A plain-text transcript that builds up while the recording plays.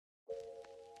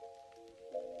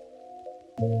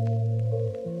Welcome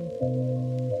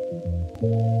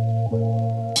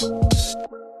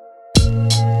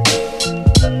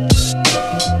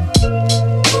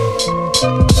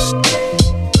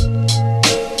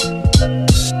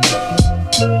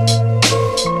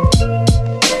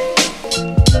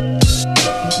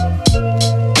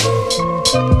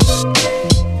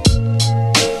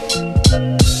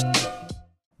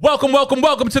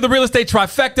to the Real Estate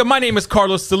Trifecta. My name is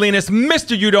Carlos Salinas,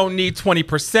 Mr. You Don't Need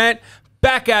 20%.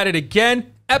 Back at it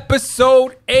again,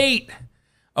 episode 8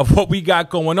 of what we got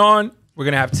going on. We're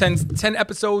going to have 10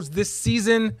 episodes this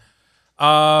season.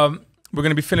 We're going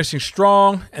to be finishing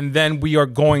strong, and then we are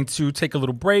going to take a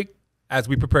little break as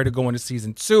we prepare to go into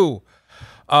season 2.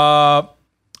 I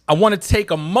want to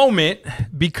take a moment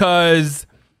because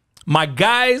my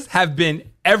guys have been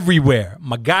everywhere.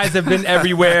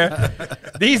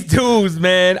 These dudes,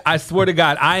 man, I swear to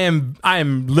God, I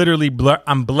am literally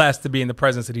I'm blessed to be in the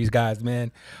presence of these guys,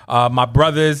 man. My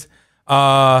brothers,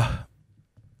 Mr.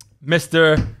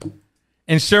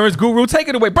 Insurance Guru, take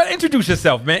it away. Brother, introduce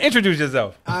yourself, man. Introduce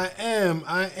yourself. I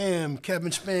am Kevin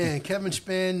Spann. Kevin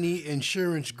Spann, the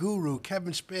Insurance Guru.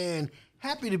 Kevin Spann,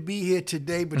 happy to be here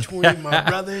today between my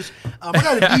brothers. I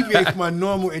got to deviate from my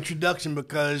normal introduction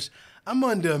because I'm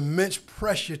under immense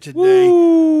pressure today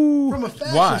from a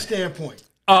fashion standpoint.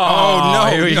 No.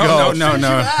 Here we go. No.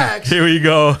 Here we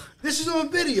go. This is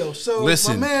on video. So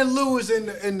Listen. My man Lou is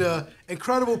in the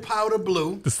incredible powder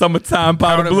blue. The summertime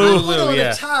powder blue. I put on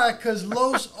a tie because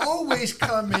Los always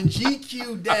come in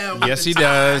GQ down. Yes, he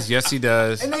does. Yes, he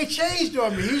does. And they changed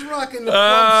on me. He's rocking the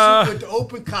plum suit with the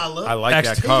open collar. I like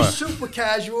that color. He's super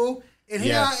casual. And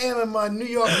here I am in my New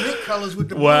York Knicks colors with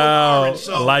the blue Wow, and orange.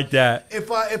 So I like that. If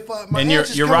my And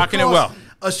answers you're come rocking it across well.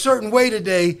 a certain way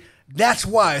today, that's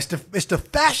why. It's the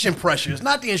fashion pressure. It's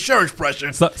not the insurance pressure.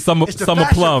 It's the Summer fashion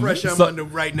plum. pressure I'm under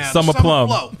right now. Summer plum.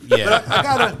 Flow. Yeah. But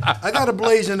I got a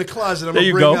blaze in the closet I'm going to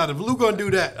you bring go. out. If Lou going to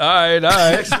do that All right.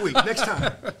 next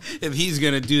time. If he's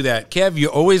going to do that. Kev, you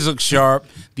always look sharp.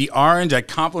 The orange, I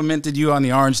complimented you on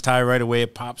the orange tie right away.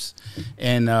 It pops.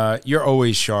 And you're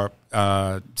always sharp.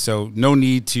 So no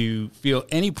need to feel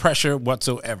any pressure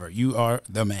whatsoever. You are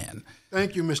the man.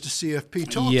 Thank you, Mr.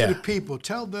 CFP. Talk to the people.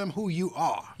 Tell them who you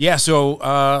are. Yeah, so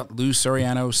Lou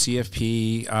Soriano,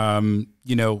 CFP,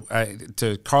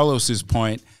 to Carlos's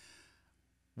point,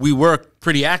 we were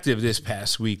pretty active this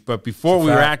past week, but before we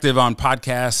were active on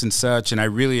podcasts and such, and I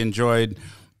really enjoyed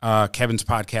Kevin's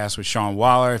podcast with Sean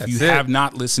Waller. If you have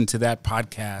not listened to that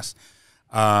podcast,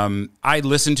 I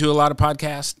listened to a lot of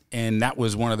podcasts, and that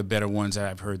was one of the better ones that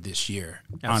I've heard this year,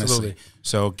 honestly.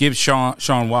 So give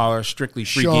Sean Waller Strictly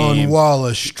Free Game. Sean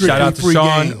Waller, Strictly Shout out to Free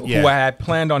Sean, Game. who I had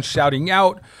planned on shouting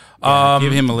out.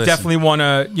 Give him a listen. Definitely want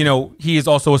to, he is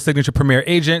also a Signature Premier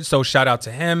agent, so shout out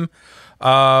to him.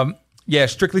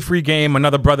 Strictly Free Game,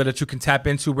 another brother that you can tap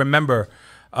into. Remember,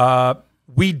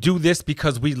 we do this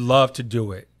because we love to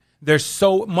do it. There's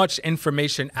so much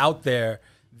information out there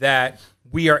that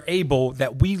we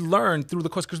learn through the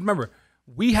course. Because remember,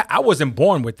 I wasn't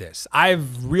born with this.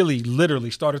 I've really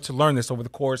literally started to learn this over the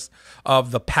course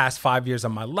of the past 5 years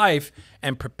of my life,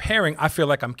 and preparing, I feel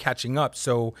like I'm catching up.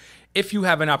 So if you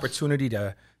have an opportunity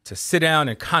to sit down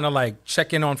and kind of like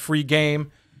check in on Free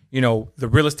Game, the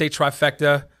Real Estate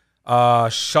Trifecta,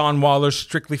 Sean Waller's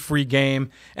Strictly Free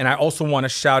Game. And I also want to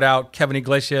shout out Kevin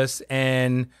Iglesias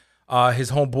and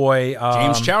his homeboy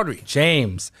James Chowdhury.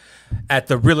 James at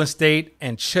the Real Estate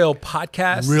and Chill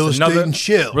podcast. Real Estate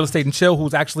and Chill,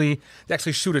 who's they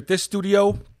actually shoot at this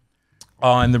studio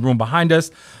in the room behind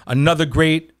us. Another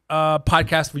great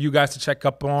podcast for you guys to check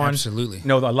up on. Absolutely.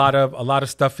 A lot of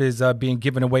stuff is being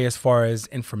given away as far as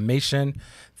information,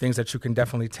 things that you can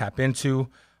definitely tap into.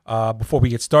 Before we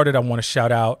get started, I want to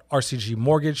shout out RCG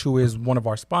Mortgage, who is one of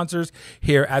our sponsors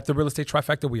here at the Real Estate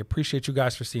Trifecta. We appreciate you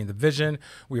guys for seeing the vision.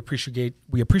 We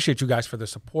appreciate you guys for the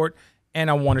support. And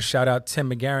I want to shout out Tim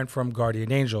McGarren from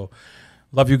Guardian Angel.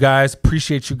 Love you guys.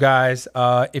 Appreciate you guys.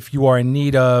 If you are in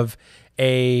need of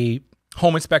a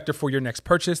home inspector for your next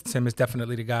purchase, Tim is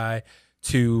definitely the guy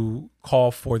to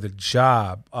call for the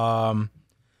job. Y'all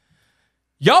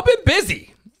been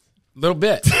busy. A little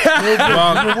bit.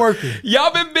 We're working.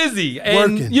 Y'all been busy.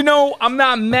 And, I'm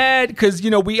not mad because,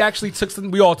 we actually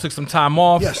we all took some time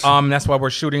off. Yes. That's why we're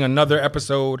shooting another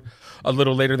episode a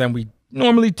little later than we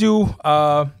normally do.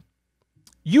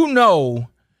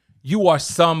 You are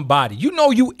somebody.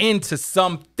 You into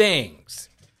some things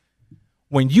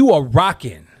when you are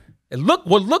rocking. What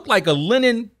looked like a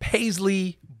linen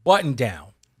paisley button down.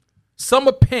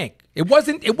 Summer pink. It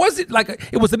wasn't like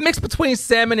it was a mix between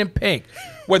salmon and pink,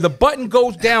 where the button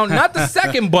goes down, not the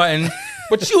second button,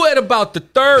 But you at about the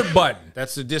third button.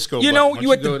 That's the disco You button. know, Once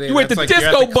you at go the there, you at the that's like you're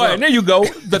at disco the button. club. There you go.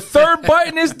 The third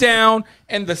button is down,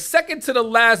 and the second to the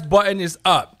last button is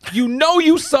up. You know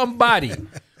you somebody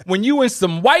when you in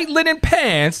some white linen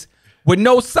pants with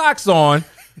no socks on,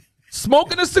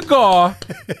 smoking a cigar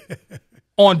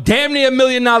on damn near $1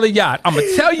 million yacht. I'm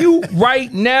gonna tell you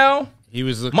right now, He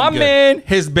was looking my good. man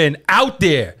has been out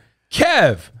there.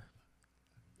 Kev,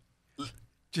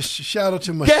 Just a shout out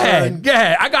to my go son. ahead, go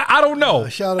ahead. I don't know.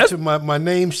 Shout out to my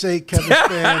namesake, Kevin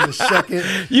Span the second.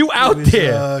 You out He was,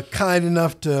 there. kind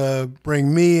enough to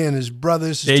bring me and his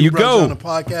brothers, his There two you brothers go. on the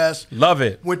podcast. Love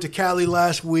it. Went to Cali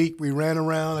last week. We ran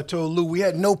around. I told Lou we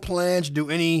had no plans to do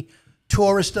any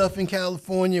tourist stuff in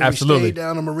California. Absolutely. We stayed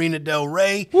down in Marina Del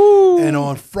Rey. And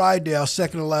on Friday, our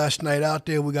second to last night out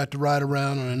there, we got to ride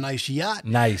around on a nice yacht.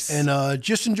 Nice. And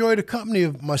just enjoy the company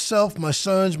of myself, my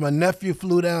sons, my nephew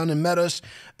flew down and met us,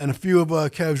 and a few of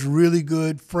Kev's really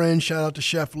good friends. Shout out to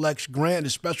Chef Lex Grant,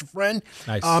 his special friend.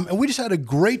 Nice. And we just had a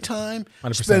great time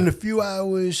 100%. spending a few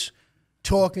hours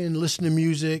talking, listening to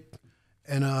music,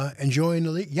 and enjoying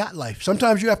the yacht life.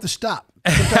 Sometimes you have to stop.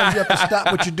 Sometimes you have to stop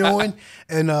what you're doing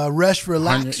and rest,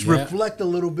 relax, Yeah. reflect a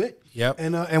little bit. Yep.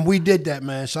 And we did that,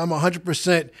 man. So I'm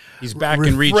 100%. He's back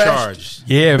and refreshed, recharged.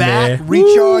 Yeah, back, man.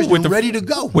 recharged, Woo, and ready to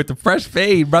go. With the fresh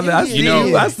fade, brother. I Yeah, see yeah,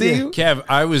 you. yeah, I see yeah. you. Kev,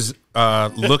 I was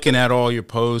looking at all your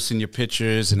posts and your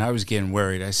pictures, and I was getting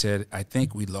worried. I said, I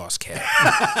think we lost Kev.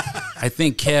 I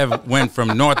think Kev went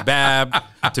from North Bab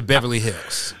to Beverly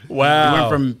Hills. Wow. He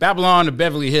went from Babylon to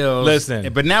Beverly Hills.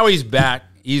 Listen. But now he's back.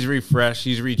 He's refreshed.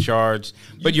 He's recharged.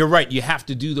 But you're right. You have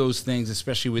to do those things,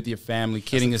 especially with your family,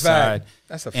 kidding That's a fact. aside.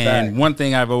 That's a And fact. one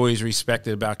thing I've always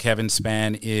respected about Kevin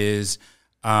Span is,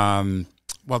 well,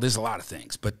 there's a lot of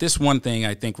things. But this one thing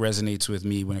I think resonates with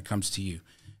me when it comes to you,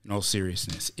 in all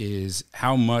seriousness, is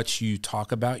how much you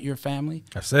talk about your family.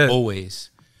 That's it.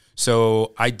 Always.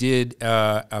 So I did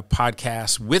a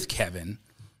podcast with Kevin.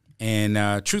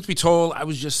 And truth be told, I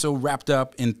was just so wrapped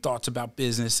up in thoughts about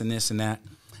business and this and that.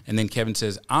 And then Kevin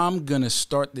says, I'm going to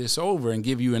start this over and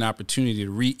give you an opportunity to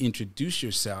reintroduce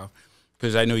yourself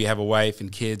because I know you have a wife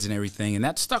and kids and everything. And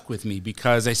that stuck with me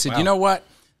because I said, you know what?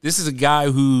 This is a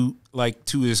guy who, like,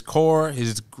 to his core,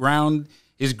 his grounding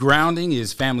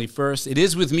is family first. It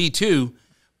is with me, too.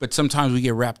 But sometimes we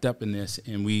get wrapped up in this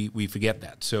and we forget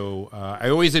that. So I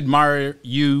always admire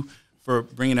you for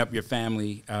bringing up your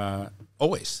family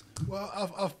always.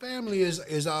 Well, our family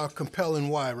is our compelling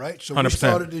why, right? So 100%. we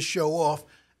started this show off.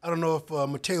 I don't know if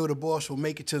Mateo the boss will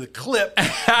make it to the clip, but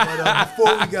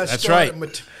before we got That's started,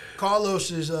 right.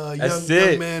 Carlos's young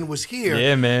it. man was here.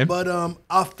 Yeah, man. But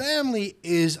our family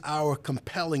is our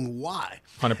compelling why.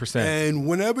 100%. And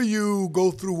whenever you go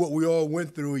through what we all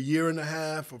went through, a year and a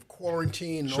half of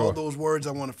quarantine and all those words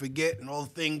I want to forget and all the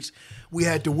things we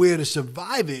had to wear to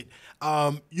survive it,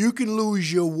 you can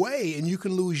lose your way and you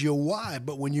can lose your why.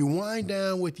 But when you wind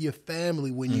down with your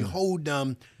family, when you hold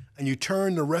them and you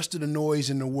turn the rest of the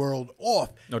noise in the world off,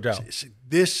 No doubt.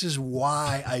 this is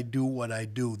why I do what I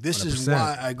do. This is 100%.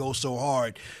 why I go so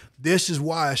hard. This is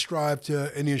why I strive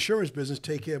to, in the insurance business,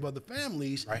 take care of other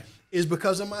families, is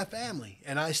because of my family.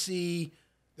 And I see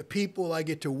the people I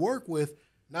get to work with,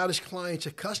 not as clients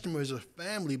or customers, as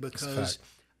family, because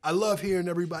I love hearing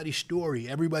everybody's story.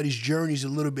 Everybody's journey is a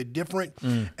little bit different.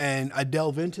 And I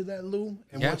delve into that, Lou.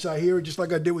 And once I hear it, just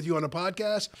like I did with you on the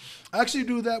podcast, I actually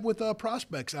do that with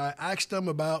prospects. I ask them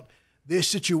about their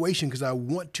situation because I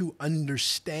want to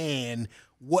understand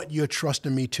what you're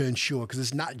trusting me to insure. Because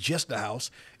it's not just a house.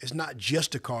 It's not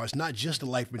just a car. It's not just a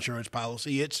life insurance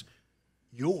policy. It's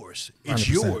yours. It's 100%.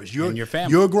 yours. And your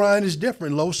family. Your grind is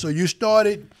different, Lo. So you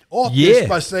started off this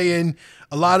by saying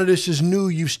a lot of this is new.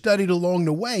 You've studied along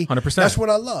the way. 100%. That's what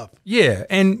I love. Yeah,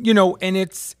 and and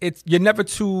it's you're never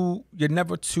too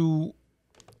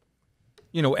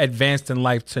advanced in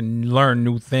life to learn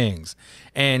new things.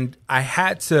 And I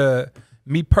had to,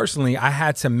 me personally, I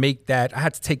had to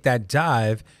take that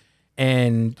dive.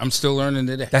 And I'm still learning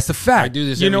today. that's a fact. I do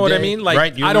this you every know what I day. mean? Like,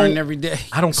 right, you I learn don't every day.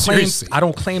 I don't claim Seriously. I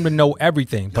don't claim to know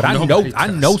everything, but I know nobody I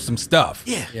does. know some stuff.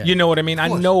 Yeah. You know what I mean? I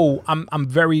know I'm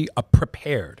very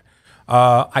prepared.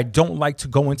 I don't like to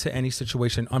go into any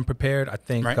situation unprepared. I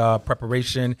think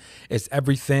preparation is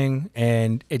everything,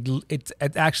 and it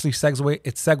actually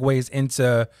segues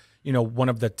into one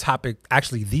of the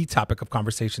the topic of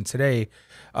conversation today,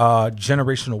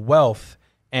 generational wealth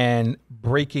and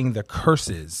breaking the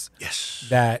curses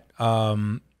that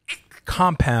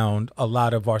compound a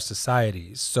lot of our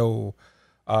societies. So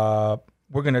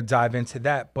we're gonna dive into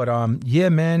that. But yeah,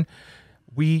 man,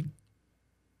 we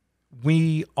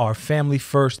are family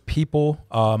first people.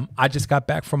 I just got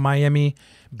back from Miami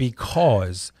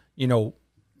because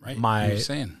Right. My You were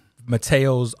saying.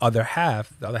 Mateo's other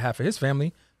half, the other half of his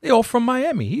family, they all from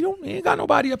Miami. He ain't got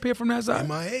nobody up here from that side.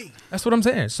 MIA. That's what I'm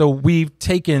saying. So we've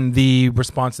taken the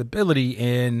responsibility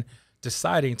in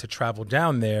deciding to travel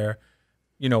down there,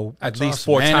 you know, at least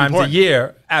awesome. 4 And times important. a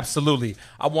year. Absolutely.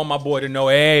 I want my boy to know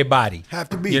everybody. Have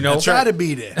to be. You know? Try to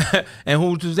be there. And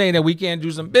who's to say that we can't do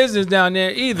some business down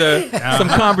there either? Some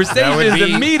That conversations would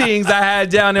be- and meetings I had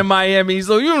down in Miami.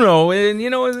 So, you know, and, you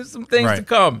know, there's some things to Right.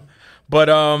 come. But,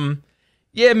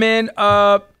 yeah, man,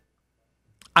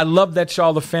 I love that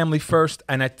y'all are family first.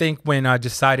 And I think when I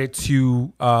decided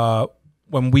to,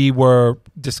 when we were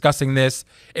discussing this,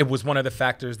 it was one of the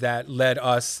factors that led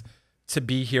us to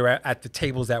be here at the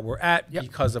tables that we're at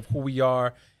because of who we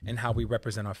are and how we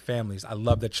represent our families. I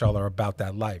love that y'all are about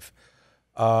that life.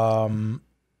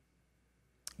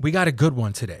 We got a good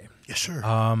one today. Yes,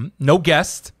 sir. No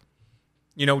guest,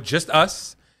 you know, just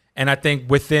us. And I think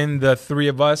within the 3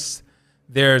 of us,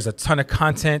 there's a ton of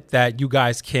content that you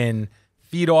guys can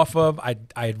feed off of. I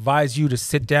advise you to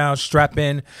sit down, strap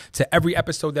in to every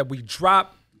episode that we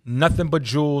drop. Nothing but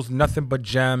jewels, nothing but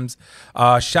gems.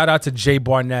 Shout out to Jay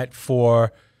Barnett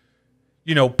for,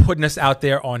 you know, putting us out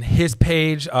there on his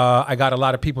page. I got a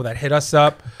lot of people that hit us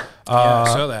up. I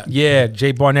saw that. Yeah,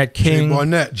 Jay Barnett King. Jay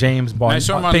Barnett. James Barnett. I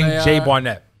saw him on King the, Jay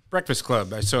Barnett. Breakfast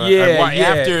Club. I saw. Yeah,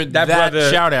 After that that brother-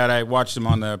 shout out, I watched him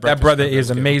on the. That Breakfast brother Club. is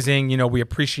That was good. amazing. You know, we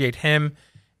appreciate him,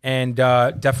 and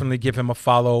definitely give him a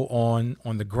follow on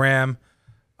the gram.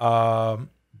 Let's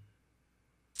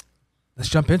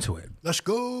jump into it. Let's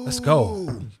go. Let's go.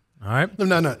 All right.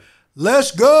 No.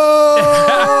 Let's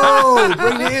go.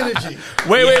 Bring the energy.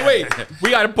 Wait. We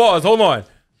got to pause. Hold on.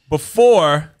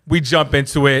 Before we jump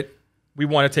into it, we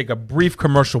want to take a brief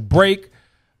commercial break.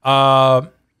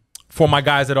 For my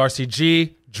guys at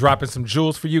RCG, dropping some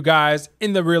jewels for you guys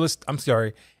in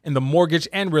the in the mortgage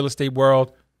and real estate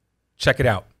world. Check it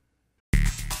out.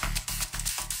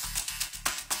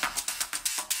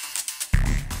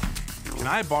 Can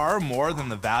I borrow more than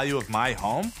the value of my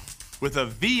home? With a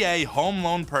VA home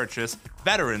loan purchase,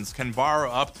 veterans can borrow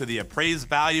up to the appraised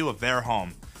value of their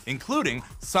home, including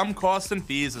some costs and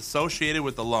fees associated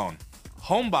with the loan.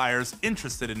 Home buyers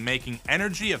interested in making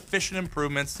energy-efficient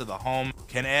improvements to the home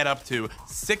can add up to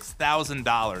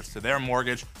 $6,000 to their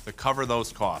mortgage to cover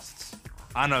those costs.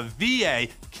 On a VA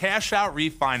cash-out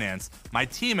refinance, my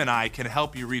team and I can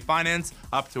help you refinance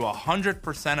up to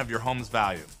 100% of your home's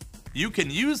value. You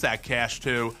can use that cash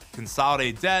to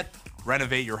consolidate debt,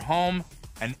 renovate your home,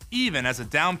 and even as a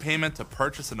down payment to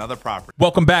purchase another property.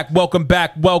 Welcome back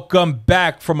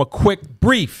from a quick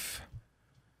brief.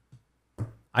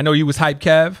 I know you was hype,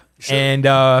 Kev, and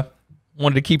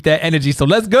wanted to keep that energy. So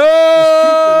let's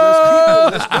go.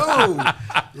 Let's go.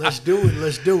 Let's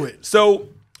do it. So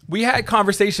we had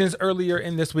conversations earlier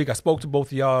in this week. I spoke to both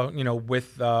of y'all, you know,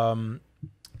 with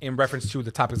in reference to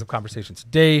the topics of conversation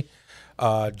today,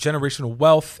 generational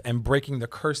wealth and breaking the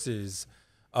curses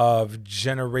of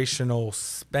generational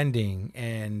spending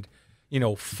and, you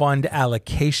know, fund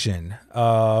allocation,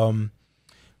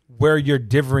 where you're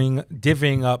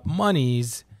divvying up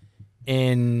monies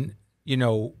in, you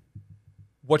know,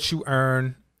 what you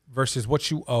earn versus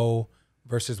what you owe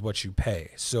versus what you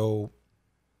pay. So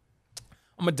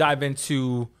I'm going to dive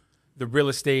into the real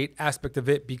estate aspect of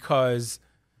it because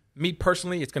me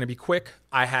personally, it's going to be quick.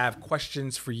 I have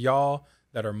questions for y'all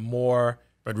that are more.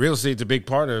 But real estate's a big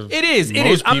part of It is.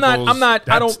 most I'm not.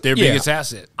 I that's don't. their yeah. biggest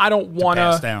asset. I don't want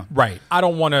pass to. down. Right. I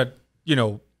don't want to. You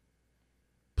know,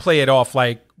 play it off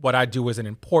like what I do isn't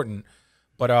important.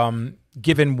 But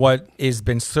given what has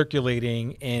been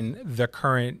circulating in the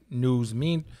current news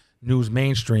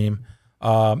mainstream,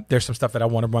 there's some stuff that I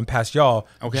want to run past y'all.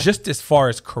 Okay. Just as far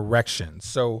as corrections.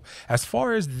 So as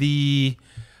far as the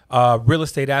real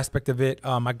estate aspect of it,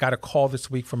 I got a call this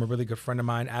week from a really good friend of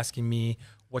mine asking me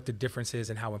what the difference is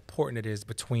and how important it is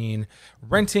between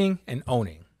renting and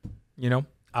owning. You know,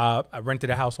 I rented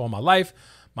a house all my life.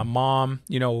 My mom,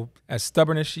 you know, as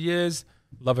stubborn as she is,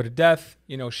 love her to death.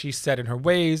 You know, she's set in her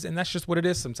ways, and that's just what it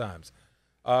is sometimes.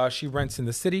 She rents in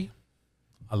the city.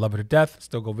 I love her to death.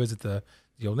 Still go visit the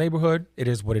old neighborhood. It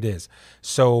is what it is.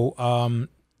 So,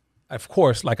 of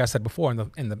course, like I said before,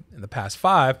 in the past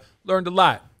 5, learned a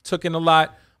lot, took in a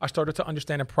lot. I started to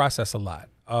understand and process a lot.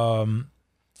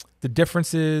 The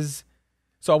differences.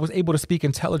 So I was able to speak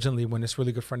intelligently when this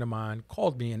really good friend of mine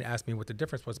called me and asked me what the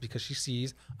difference was because she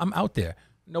sees I'm out there,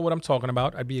 know what I'm talking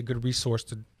about. I'd be a good resource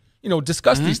to, you know,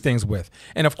 discuss these things with.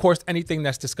 And of course, anything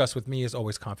that's discussed with me is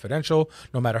always confidential.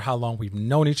 No matter how long we've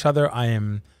known each other, I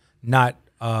am not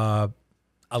allowed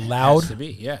Has to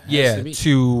be, yeah. Has to be.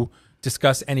 to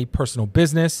discuss any personal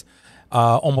business.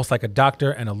 almost like a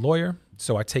doctor and a lawyer.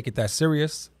 So I take it that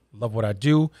serious, love what I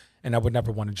do, and I would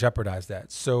never want to jeopardize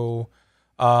that. So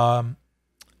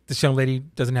this young lady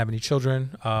doesn't have any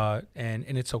children, and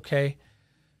it's okay.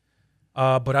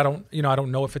 But I don't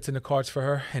know if it's in the cards for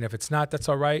her, and if it's not, that's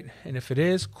all right. And if it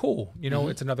is, cool.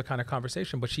 It's another kind of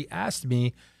conversation. But she asked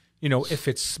me, if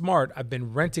it's smart. I've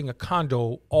been renting a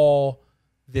condo all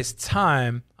this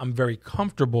time. I'm very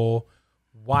comfortable.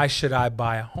 Why should I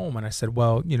buy a home? And I said,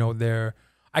 well,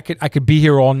 I could be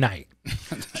here all night.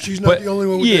 She's not the only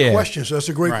one with that question, so that's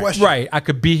a great question. Right. I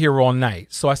could be here all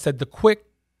night. So I said the quick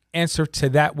answer to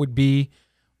that would be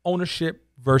ownership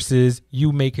versus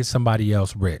you making somebody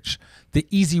else rich. The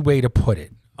easy way to put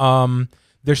it.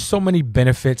 There's so many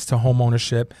benefits to home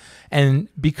ownership. And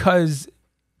because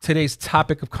today's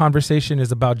topic of conversation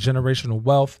is about generational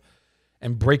wealth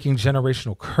and breaking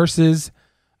generational curses,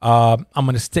 I'm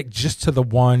going to stick just to the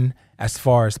one as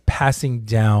far as passing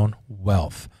down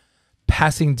wealth,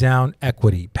 passing down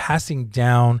equity, passing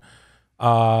down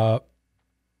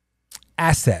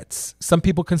assets. Some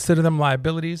people consider them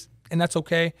liabilities, and that's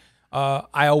okay.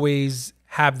 I always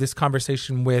have this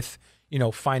conversation with,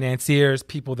 financiers,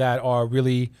 people that are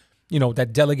really,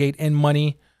 that delegate in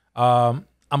money.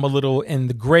 I'm a little in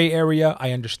the gray area.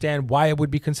 I understand why it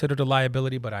would be considered a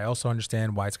liability, but I also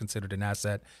understand why it's considered an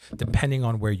asset, depending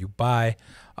on where you buy.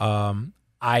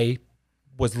 I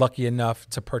was lucky enough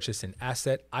to purchase an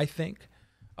asset, I think,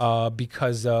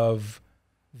 because of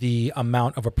the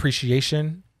amount of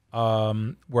appreciation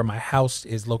where my house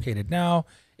is located now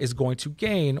is going to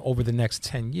gain over the next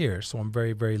 10 years. So I'm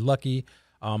very, very lucky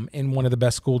in one of the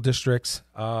best school districts.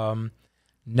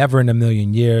 Never in a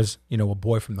million years, a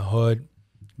boy from the hood,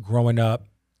 growing up,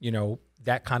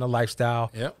 that kind of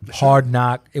lifestyle. Yep. Hard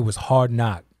knock. It was hard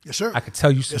knock. Yes, sir. I could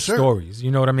tell you some stories.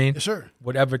 You know what I mean? Yes, sir.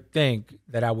 Would ever think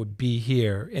that I would be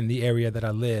here in the area that I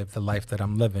live, the life that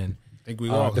I'm living. I think we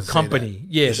all the company.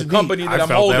 Yes, the company that I I'm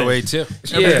felt holding. that way too.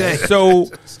 Yeah. So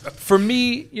for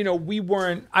me,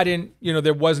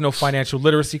 there was no financial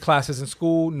literacy classes in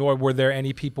school, nor were there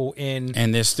any people in.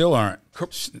 And there still aren't.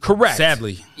 Correct.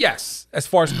 Sadly. Yes, as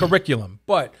far as curriculum.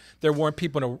 But there weren't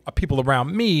people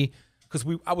around me because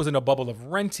I was in a bubble of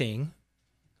renting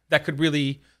that could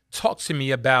really talk to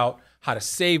me about how to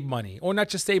save money, or not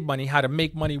just save money, how to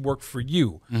make money work for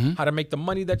you, how to make the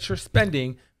money that you're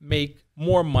spending make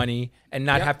more money and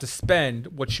not have to spend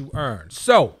what you earn.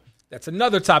 So that's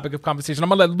another topic of conversation. I'm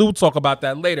going to let Lou talk about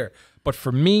that later. But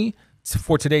for me,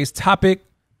 for today's topic,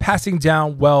 passing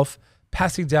down wealth,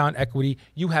 passing down equity,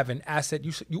 you have an asset,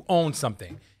 you own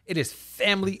something. It is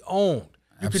family owned.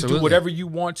 You can do whatever you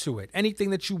want to it.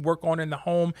 Anything that you work on in the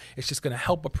home, it's just going to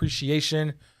help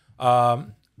appreciation.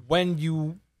 When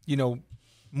you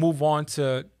move on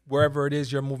to wherever it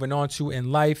is you're moving on to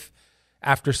in life,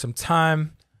 after some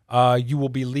time, you will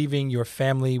be leaving your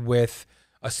family with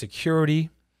a security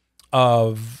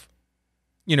of,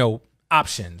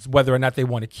 options, whether or not they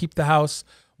want to keep the house,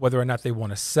 whether or not they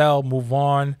want to sell, move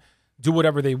on, do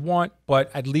whatever they want. But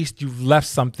at least you've left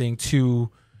something to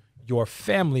your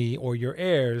family or your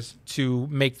heirs to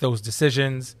make those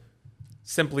decisions.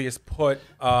 Simply as put,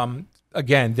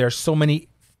 again, there's so many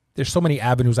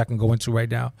avenues I can go into right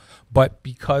now, but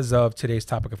because of today's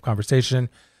topic of conversation,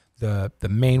 the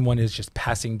main one is just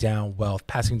passing down wealth,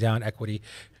 passing down equity,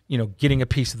 getting a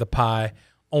piece of the pie,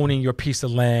 owning your piece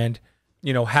of land,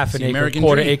 half an acre,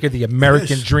 quarter acre, the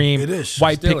American dream. It is.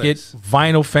 White picket,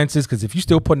 vinyl fences. Because if you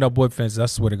still putting up wood fences, I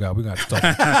swear to God, we're gonna have to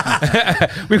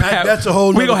talk. That's a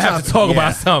whole. We're gonna have to talk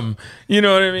about something. You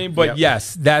know what I mean? But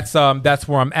yes, that's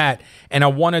where I'm at, and I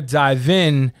want to dive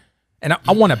in. And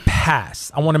I want to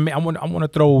pass. I want to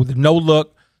throw the no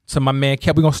look to my man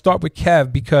Kev. We're gonna start with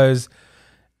Kev because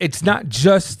it's not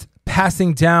just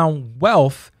passing down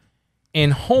wealth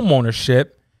in home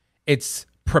ownership. It's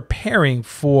preparing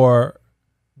for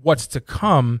what's to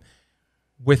come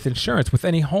with insurance. With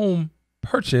any home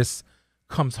purchase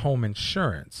comes home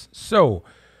insurance. So,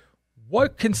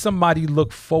 what can somebody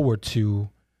look forward to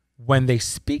when they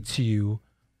speak to you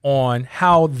on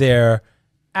how their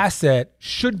asset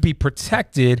should be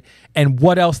protected and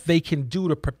what else they can do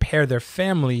to prepare their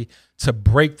family to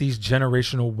break these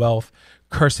generational wealth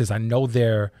curses? I know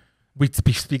we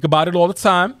speak about it all the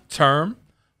time, term,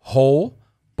 whole,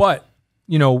 but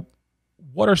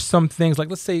what are some things, like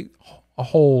let's say a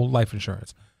whole life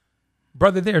insurance?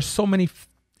 Brother, there are so many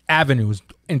avenues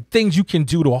and things you can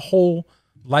do to a whole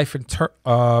life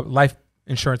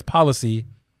insurance policy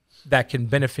that can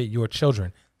benefit your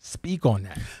children. Speak on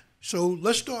that. So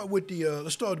let's start with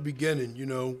the beginning.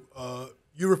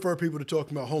 You refer people to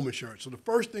talking about home insurance. So the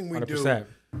first thing we 100%.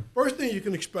 do, first thing you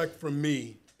can expect from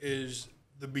me is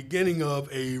the beginning of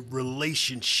a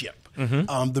relationship.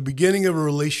 Mm-hmm. The beginning of a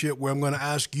relationship where I'm going to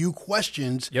ask you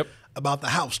questions Yep. about the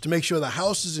house to make sure the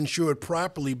house is insured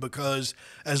properly because,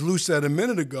 as Lou said a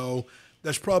minute ago,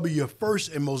 that's probably your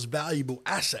first and most valuable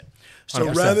asset. So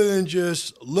 100%. rather than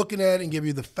just looking at it and give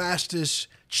you the fastest,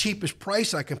 cheapest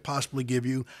price I can possibly give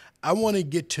you, I want to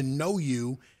get to know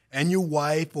you and your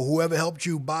wife or whoever helped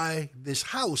you buy this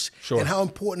house Sure. and how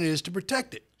important it is to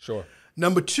protect it. Sure.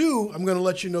 Number two, I'm going to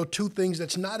let you know two things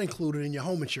that's not included in your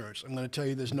home insurance. I'm going to tell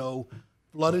you there's no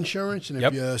flood insurance, and if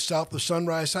Yep. you're south of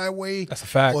Sunrise Highway, That's a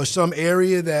fact. or some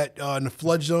area that in the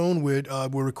flood zone, we're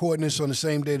recording this on the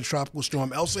same day the tropical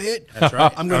storm Elsa hit. That's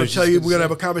right. I'm going to tell you we're going to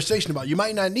have a conversation about it. You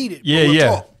might not need it, Yeah, but we'll yeah.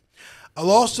 talk.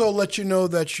 I'll also let you know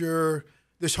that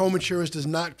this home insurance does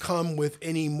not come with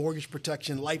any mortgage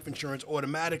protection, life insurance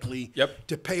automatically Yep.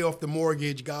 to pay off the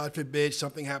mortgage. God forbid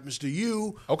something happens to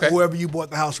you Okay. or whoever you bought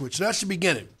the house with. So that's the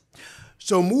beginning.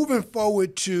 So moving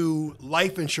forward to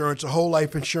life insurance, a whole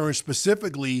life insurance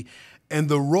specifically, and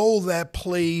the role that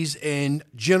plays in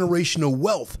generational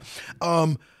wealth.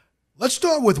 Let's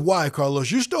start with why, Carlos.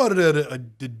 You started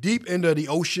at the deep end of the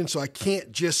ocean, so I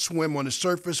can't just swim on the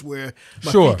surface where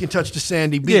my Sure. feet can touch the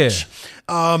sandy beach.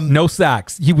 No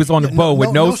socks. He was on the boat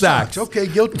with no socks. Okay,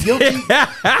 guilty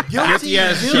as as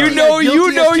You know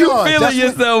you charged. feeling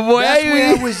yourself, boy. That's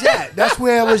where I was at. That's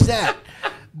where I was at.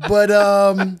 But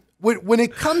when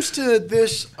it comes to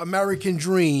this American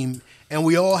dream, and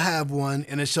we all have one,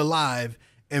 and it's alive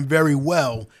and very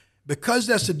well, because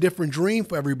that's a different dream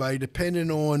for everybody, depending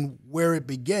on where it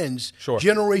begins, Sure.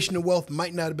 generational wealth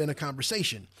might not have been a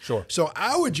conversation. Sure. So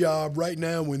our job right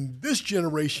now in this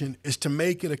generation is to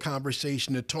make it a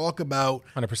conversation, to talk about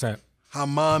 100%. how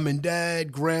mom and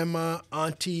dad, grandma,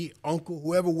 auntie, uncle,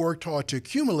 whoever worked hard to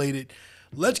accumulate it.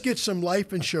 Let's get some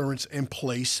life insurance in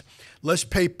place. Let's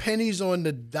pay pennies on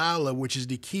the dollar, which is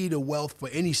the key to wealth for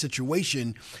any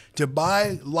situation, to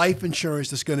buy life insurance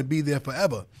that's going to be there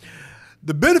forever.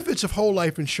 The benefits of whole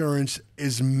life insurance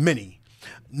is many.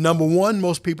 Number one,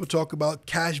 most people talk about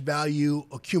cash value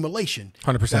accumulation.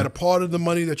 100%. That a part of the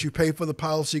money that you pay for the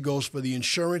policy goes for the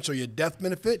insurance or your death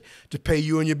benefit to pay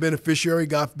you and your beneficiary,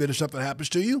 God forbid if something happens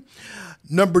to you.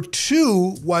 Number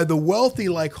two, why the wealthy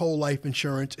like whole life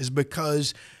insurance is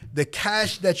because the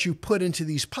cash that you put into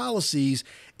these policies,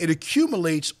 it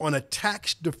accumulates on a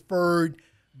tax-deferred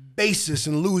basis,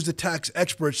 and Lou's the tax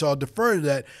expert, so I'll defer to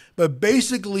that. But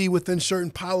basically, within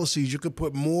certain policies, you could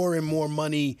put more and more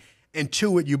money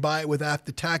into it. You buy it with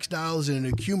after-tax dollars, and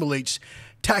it accumulates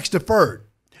tax-deferred.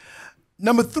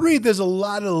 Number three, there's a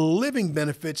lot of living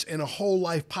benefits in a whole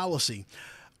life policy.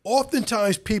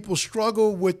 Oftentimes, people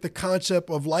struggle with the concept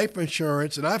of life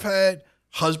insurance, and I've had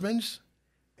husbands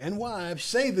and wives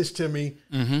say this to me,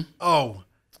 oh,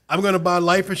 I'm going to buy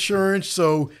life insurance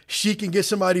so she can get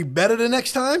somebody better the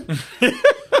next time.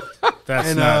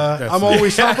 I'm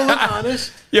always humble and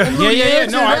honest. Yeah. And the answer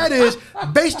to that is,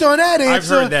 based on that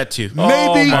answer, I've heard that too.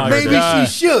 Maybe God.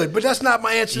 she should, but that's not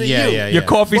my answer to you. Your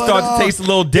coffee But, starts to taste a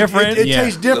little different. It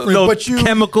tastes different, Little but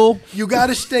chemical. You got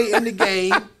to stay in the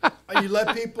game, and you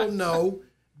let people know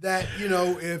that,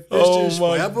 if this is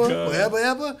forever,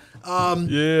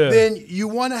 then you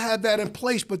want to have that in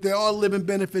place, but there are living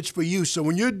benefits for you. So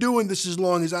when you're doing this as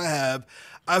long as I have,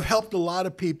 I've helped a lot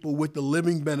of people with the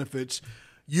living benefits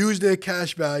use their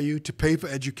cash value to pay for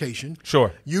education.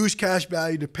 Sure. Use cash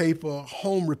value to pay for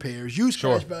home repairs. Use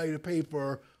Sure. cash value to pay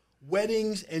for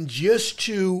weddings, and just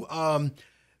to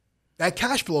that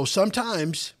cash flow.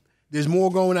 Sometimes there's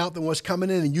more going out than what's coming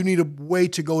in, and you need a way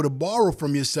to go to borrow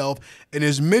from yourself. And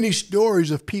there's many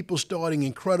stories of people starting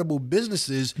incredible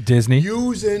businesses. Disney.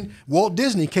 Using Walt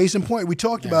Disney, case in point, we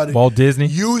talked about it. Walt Disney.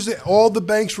 Using, all the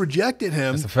banks rejected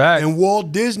him. That's a fact. And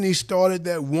Walt Disney started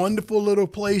that wonderful little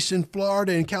place in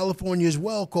Florida and California as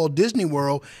well called Disney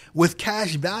World with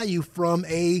cash value from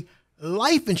a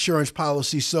life insurance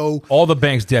policy. So All the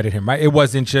banks deaded him, right? It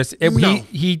wasn't just it, No.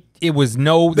 It was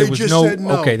no. There they was just no. said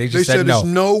no. Okay, they just said no.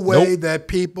 There's no way Nope. that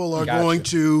people are Gotcha. going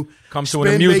to Come to an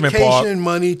spend amusement park. vacation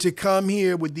money to come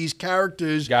here with these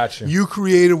characters Gotcha. you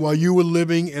created while you were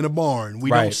living in a barn.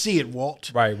 We Right. don't see it, Walt.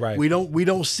 Right. We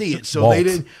don't see it. So Walt. they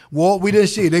didn't. Walt, we didn't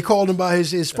see it. They called him by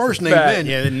his first name fact. then.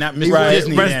 Yeah, not Mr. Right.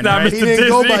 Disney Right. then, Not right? Mr. He didn't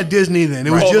go Disney. by Disney then.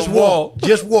 It was Right. just Walt. Walt.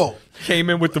 Just Walt. Came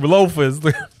in with the loafers,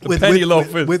 the penny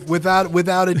loafers.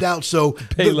 Without a doubt. So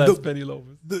Payless penny loafers.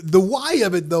 The why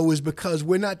of it, though, is because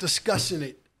we're not discussing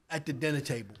it at the dinner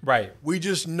table. Right. We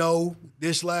just know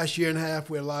this last year and a half,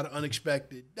 we had a lot of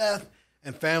unexpected death,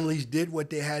 and families did what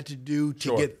they had to do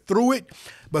to get through it.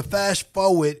 But fast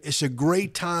forward, it's a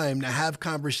great time to have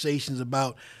conversations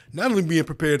about not only being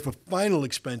prepared for final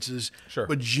expenses,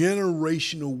 but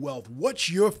generational wealth. What's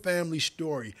your family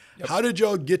story? How did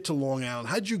y'all get to Long Island?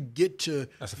 How'd you get to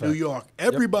New York?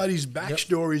 Everybody's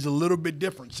backstory is a little bit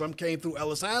different. Some came through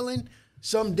Ellis Island,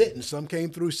 some didn't. Some came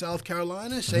through South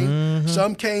Carolina,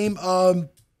 some came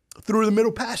through the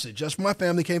Middle Passage. That's my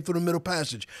family came through the Middle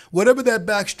Passage. Whatever that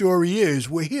backstory is,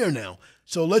 we're here now.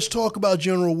 So let's talk about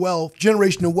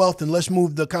generational wealth, and let's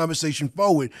move the conversation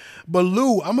forward. But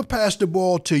Lou, I'm going to pass the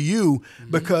ball to you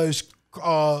because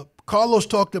Carlos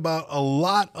talked about a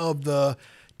lot of the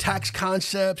tax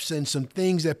concepts and some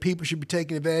things that people should be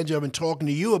taking advantage of and talking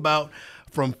to you about,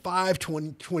 from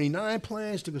 529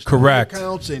 plans to custodial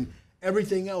accounts and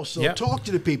everything else. So talk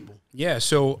to the people. Yeah,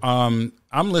 so I'm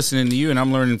listening to you and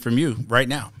I'm learning from you right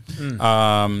now.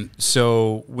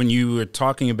 So when you were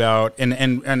talking about,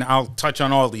 and I'll touch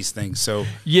on all these things, so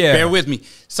bear with me.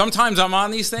 Sometimes I'm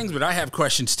on these things, but I have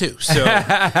questions too. So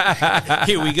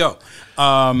here we go.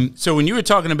 So when you were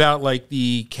talking about like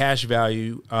the cash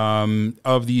value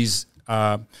of these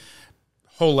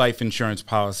whole life insurance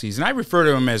policies, and I refer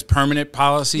to them as permanent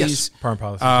policies.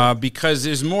 Permanent policies. Because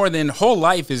there's more than whole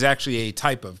life is actually a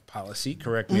type of policy.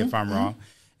 Correct me if I'm wrong.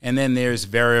 And then there's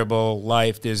variable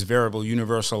life, there's variable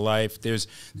universal life, there's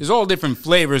all different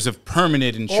flavors of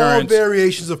permanent insurance. All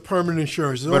variations of permanent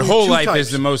insurance. But whole life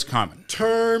is the most common.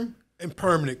 Term and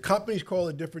permanent. Companies call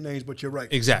it different names, but you're right.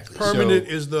 Exactly. Permanent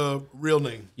is the real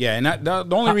name. Yeah, and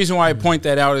the only reason why I point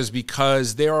that out is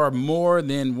because there are more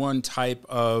than one type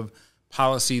of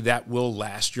policy that will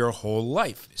last your whole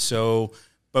life. So,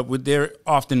 but they're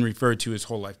often referred to as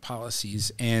whole life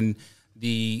policies, and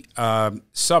the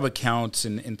sub-accounts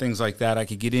and things like that I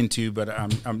could get into, but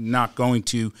I'm not going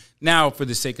to now for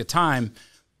the sake of time.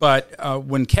 But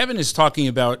when Kevin is talking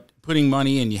about putting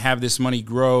money and you have this money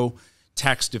grow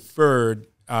tax deferred,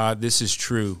 this is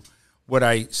true. What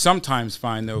I sometimes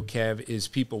find, though, Kev, is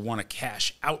people want to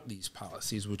cash out these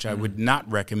policies, which I would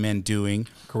not recommend doing.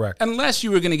 Correct. Unless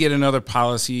you were going to get another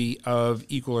policy of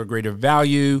equal or greater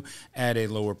value at a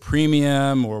lower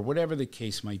premium or whatever the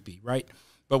case might be, right?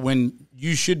 But when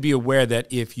you should be aware that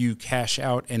if you cash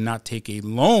out and not take a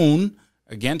loan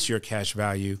against your cash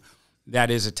value,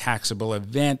 that is a taxable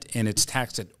event, and it's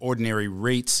taxed at ordinary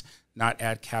rates, not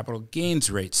at capital gains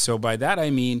rates. So by that I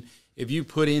mean, if you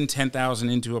put in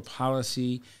 $10,000 into a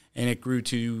policy and it grew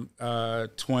to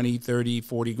 20, 30,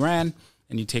 40 grand,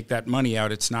 and you take that money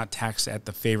out, it's not taxed at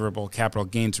the favorable capital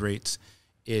gains rates.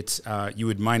 It's you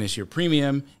would minus your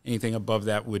premium. Anything above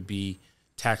that would be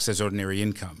taxed as ordinary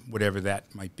income, whatever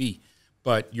that might be.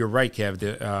 But you're right,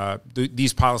 Kev.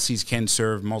 These policies can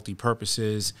serve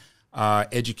multi-purposes,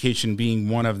 education being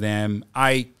one of them.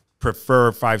 I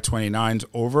prefer 529s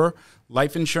over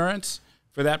life insurance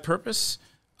for that purpose.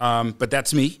 But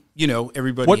that's me. You know,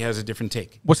 everybody has a different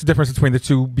take. What's the difference between the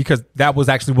two? Because that was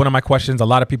actually one of my questions. A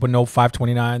lot of people know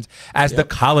 529s as the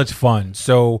college fund.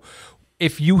 So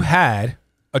if you had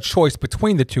a choice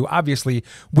between the two, obviously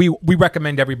we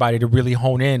recommend everybody to really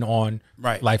hone in on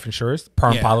life insurance,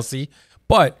 perm policy.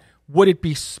 But would it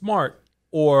be smart,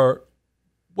 or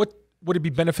would it be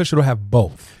beneficial to have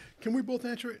both? Can we both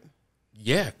answer it?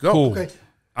 Yeah, go. Cool. Okay.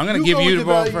 I'm going to give you the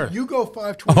ball first. You go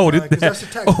 529 because that's a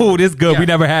tax code. Oh, this is good. Yeah. We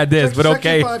never had this, but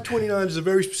okay. Section 529 is a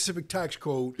very specific tax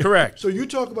code. Correct. So you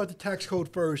talk about the tax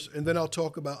code first, and then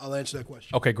I'll answer that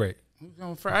question. Okay, great.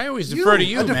 I always defer to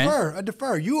you, man. I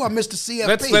defer. You are Mr.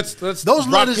 CFP. Let's those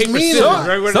letters mean a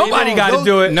lot. Somebody got to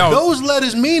do it. No. Those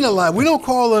letters mean a lot. We don't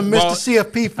call them Mr.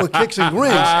 CFP for kicks and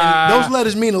grins. Those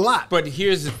letters mean a lot. But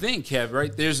here's the thing, Kev,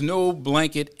 right? There's no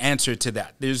blanket answer to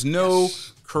that. There's no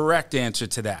correct answer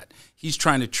to that. He's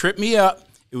trying to trip me up.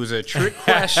 It was a trick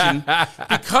question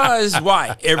because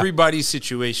why? Everybody's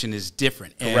situation is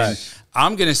different. And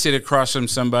I'm going to sit across from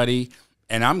somebody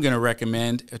and I'm going to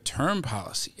recommend a term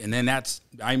policy. And then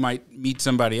I might meet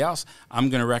somebody else.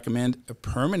 I'm going to recommend a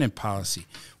permanent policy.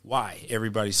 Why?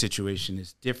 Everybody's situation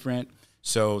is different.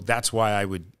 So that's why I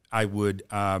would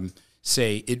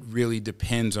say it really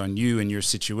depends on you and your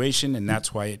situation. And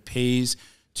that's why it pays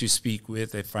to speak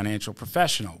with a financial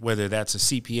professional, whether that's a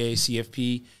CPA,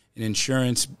 CFP, an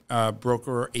insurance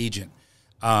broker or agent.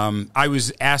 I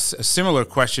was asked a similar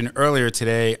question earlier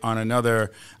today on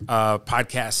another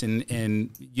podcast, and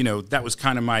you know that was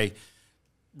kind of my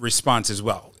response as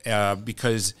well,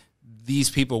 because these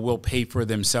people will pay for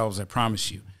themselves, I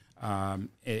promise you,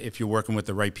 if you're working with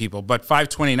the right people. But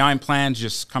 529 plans,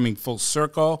 just coming full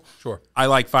circle. Sure. I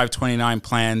like 529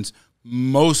 plans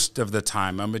most of the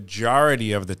time, a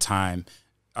majority of the time,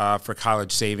 for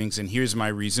college savings, and here's my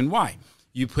reason why.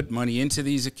 You put money into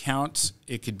these accounts.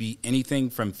 It could be anything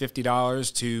from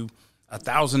 $50 to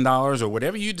 $1,000 or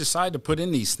whatever you decide to put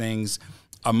in these things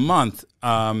a month.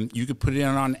 You could put it in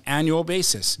on an annual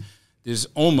basis. There's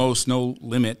almost no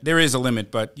limit. There is a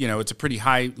limit, but it's a pretty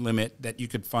high limit that you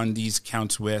could fund these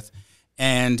accounts with.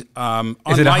 And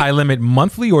is it a high limit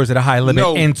monthly or is it a high limit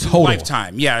in total?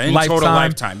 Lifetime. Yeah, in total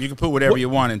lifetime. You can put whatever you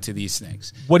want into these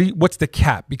things. What's the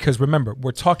cap? Because remember,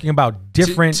 we're talking about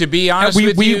different. To be honest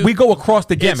with you, we go across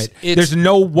the gamut. There's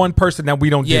no one person that we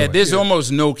don't do. Yeah, there's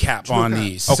almost no cap on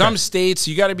these. Okay. Some states,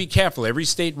 you got to be careful. Every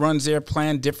state runs their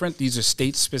plan different. These are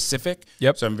state specific.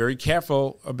 Yep. So I'm very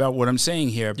careful about what I'm saying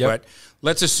here. Yep. But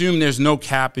let's assume there's no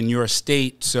cap in your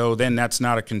state, so then that's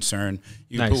not a concern.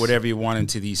 You can put whatever you want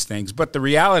into these things. But the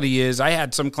reality is I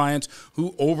had some clients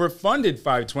who overfunded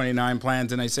 529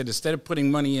 plans, and I said, instead of putting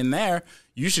money in there,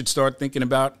 you should start thinking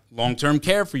about long-term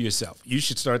care for yourself. You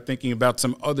should start thinking about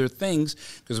some other things,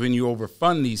 because when you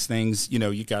overfund these things,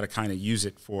 you got to kind of use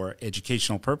it for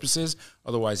educational purposes.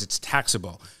 Otherwise, it's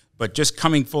taxable. But just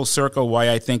coming full circle, why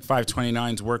I think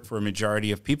 529s work for a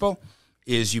majority of people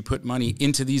is you put money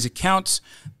into these accounts.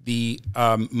 The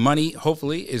money,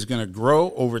 hopefully, is going to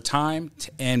grow over time.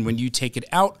 And when you take it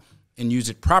out and use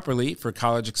it properly for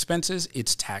college expenses,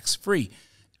 it's tax-free.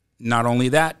 Not only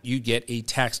that, you get a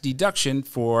tax deduction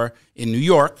in New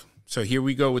York. So here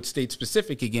we go with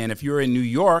state-specific again. If you're in New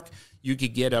York, you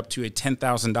could get up to a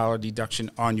 $10,000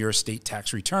 deduction on your state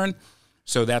tax return.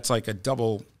 So that's like a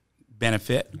double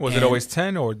benefit. Was it always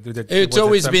 10 or it's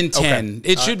always been 10.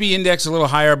 Okay. It should be indexed a little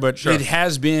higher, but it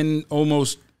has been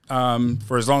almost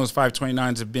for as long as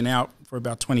 529s have been out for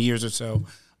about 20 years or so.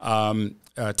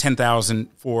 10,000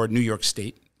 for New York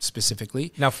State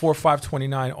specifically. Now for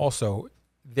 529 also,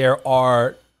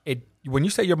 when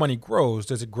you say your money grows,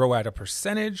 does it grow at a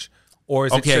percentage or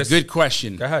is it just... Okay, good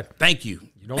question. Go ahead. Thank you.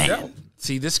 You don't know.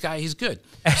 See, this guy, he's good.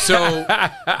 So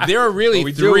there are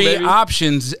really three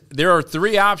options. There are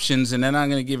three options, and then I'm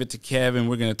going to give it to Kev, and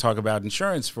we're going to talk about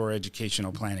insurance for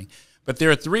educational planning. But there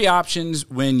are three options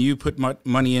when you put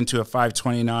money into a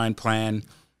 529 plan,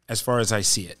 as far as I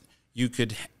see it. You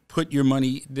could put your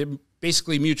money, they're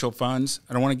basically mutual funds.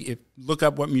 I don't want to look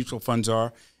up what mutual funds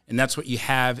are, and that's what you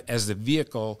have as the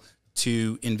vehicle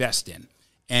to invest in.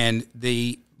 And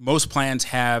most plans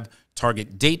have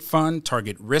target date fund,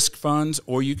 target risk funds,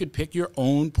 or you could pick your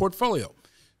own portfolio.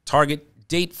 Target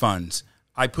date funds.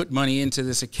 I put money into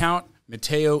this account.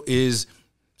 Mateo is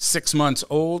 6 months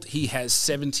old. He has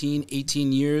 17,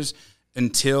 18 years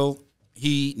until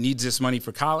he needs this money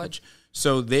for college.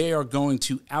 So they are going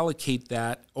to allocate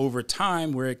that over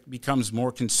time where it becomes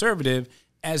more conservative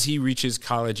as he reaches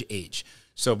college age.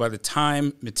 So by the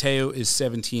time Mateo is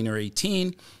 17 or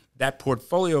 18, that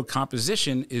portfolio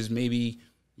composition is maybe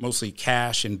mostly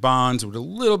cash and bonds with a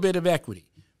little bit of equity,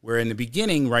 where in the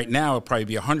beginning, right now, it'll probably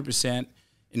be 100%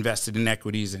 invested in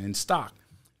equities and in stock.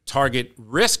 Target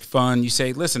risk fund, you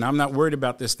say, listen, I'm not worried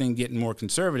about this thing getting more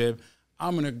conservative.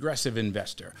 I'm an aggressive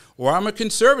investor, or I'm a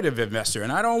conservative investor,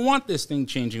 and I don't want this thing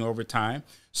changing over time.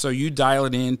 So you dial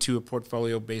it into a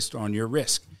portfolio based on your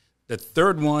risk. The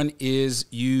third one is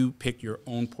you pick your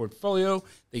own portfolio.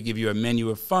 They give you a menu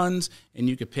of funds, and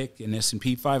you could pick an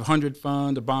S&P 500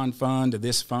 fund, a bond fund, a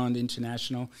this fund,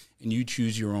 international, and you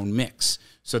choose your own mix.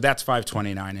 So that's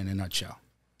 529 in a nutshell.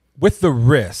 With the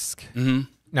risk, now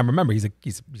remember, he's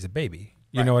a baby.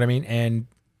 You know what I mean? And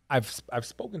I've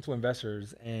spoken to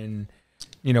investors, and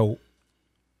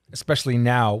especially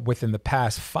now within the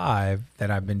past 5 that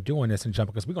I've been doing this and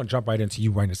jumping, because we're going to jump right into you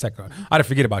right in a second. I didn't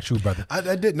forget about you, brother. I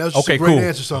didn't. That was just a great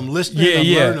answer. So I'm listening, I'm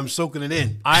learning, I'm soaking it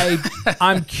in.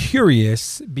 I'm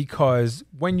curious because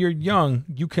when you're young,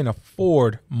 you can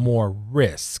afford more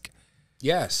risk.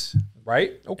 Yes.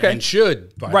 Right? Okay. And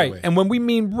should, by the way. And when we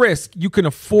mean risk, you can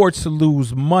afford to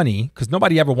lose money, because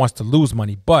nobody ever wants to lose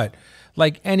money. But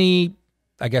like any,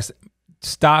 I guess,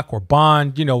 stock or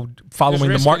bond,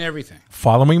 following the market, everything,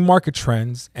 following market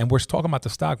trends, and we're talking about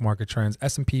the stock market trends,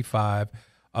 S&P 5.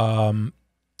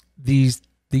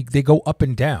 They go up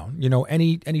and down.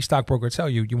 Any stockbroker will tell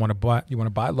you want to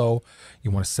buy low, you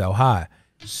want to sell high.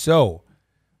 So,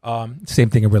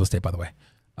 same thing in real estate, by the way.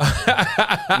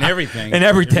 And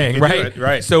everything, right?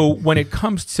 Right. So when it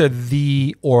comes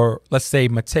to or let's say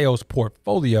Mateo's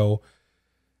portfolio,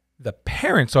 the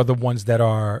parents are the ones that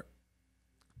are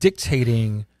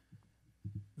dictating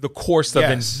the course of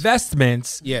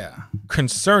investments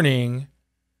concerning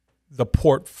the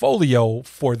portfolio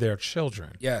for their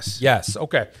children. Yes.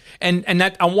 Okay. And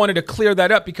that I wanted to clear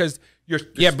that up because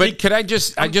But could I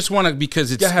just want to,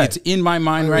 because it's in my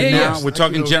mind right now. Yes. We're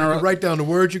talking general. Write down the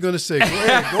words you're going to say. Go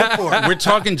ahead, go for it. We're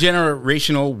talking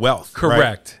generational wealth. Correct.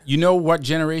 Right? You know what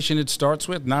generation it starts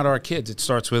with? Not our kids. It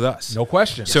starts with us. No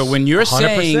question. So when you're 100%.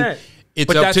 saying it's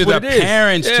But up that's to what the it is.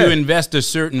 parents Yeah. to invest a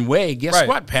certain way, guess Right.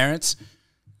 what, parents?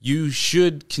 You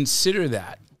should consider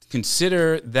that.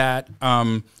 Consider that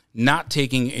not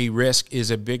taking a risk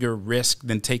is a bigger risk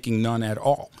than taking none at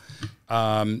all.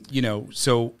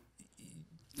 So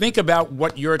think about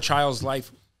what your child's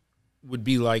life would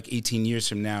be like 18 years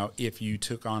from now if you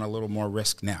took on a little more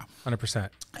risk now. 100%.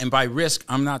 And by risk,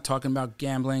 I'm not talking about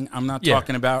gambling. I'm not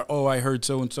talking about, I heard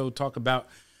so-and-so talk about,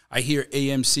 I hear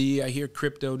AMC, I hear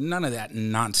crypto, none of that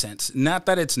nonsense. Not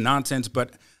that it's nonsense,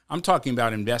 but I'm talking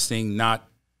about investing, not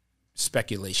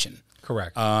speculation.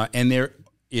 Correct. And there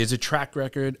is a track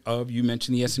record of, you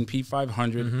mentioned the S&P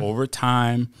 500 over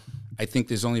time. I think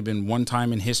there's only been one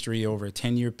time in history over a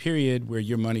 10-year period where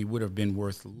your money would have been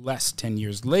worth less 10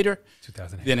 years later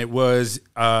 2008. than it was,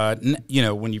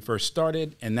 when you first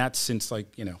started. And that's since the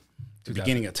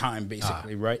beginning of time,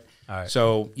 basically, right? All right.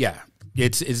 So, yeah,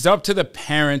 it's up to the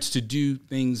parents to do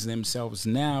things themselves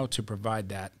now to provide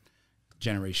that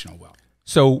generational wealth.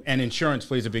 So And insurance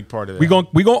plays a big part of that.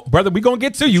 we gonna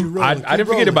get to you. rolling, I keep didn't forget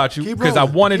rolling, about you keep because I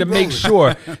rolling, wanted to keep make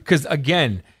rolling. sure. Because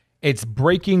again, it's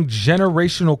breaking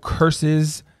generational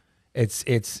curses. It's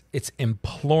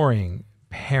imploring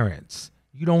parents.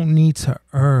 You don't need to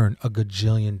earn $1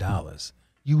 gajillion.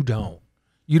 You don't.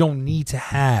 You don't need to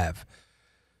have.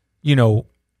 You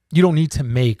don't need to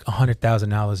make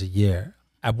 $100,000 a year.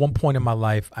 At one point in my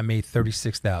life, I made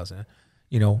 $36,000.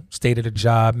 Stayed at a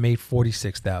job, made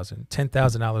 $46,000,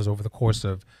 $10,000 over the course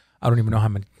of, I don't even know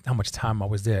how much time I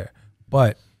was there,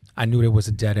 but I knew there was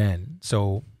a dead end.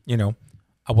 So,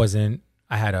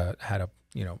 I had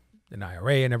an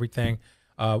IRA and everything,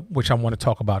 which I want to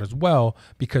talk about as well,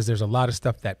 because there's a lot of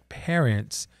stuff that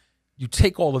parents, you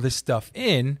take all of this stuff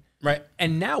in, Right.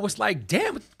 and now it's like,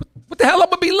 damn, what the hell I'm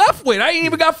gonna be left with? I ain't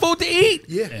even got food to eat.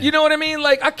 Yeah. You know what I mean?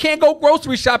 Like, I can't go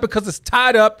grocery shopping because it's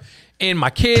tied up in my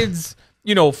kids'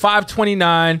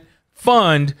 529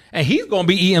 fund, and he's gonna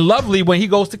be eating lovely when he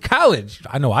goes to college.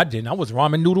 I know I didn't. I was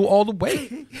ramen noodle all the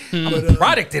way. I'm a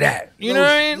product of that. You know what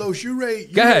I mean? Los, you raise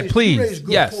Please.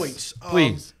 good Yes. points.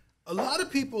 Please. A lot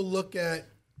of people look at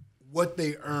what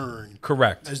they earn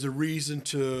Correct. as the reason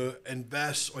to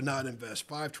invest or not invest.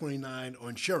 529 or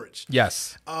insurance.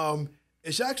 Yes.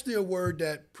 It's actually a word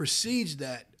that precedes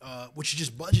that, which is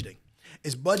just budgeting.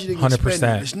 It's budgeting and 100%.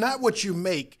 spending. It's not what you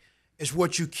make. It's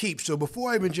what you keep. So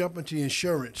before I even jump into the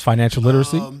insurance, Financial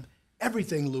literacy.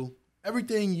 everything, Lou,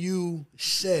 everything you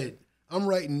said, I'm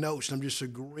writing notes. And I'm just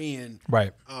agreeing.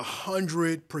 Right.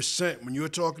 100%. When you're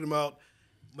talking about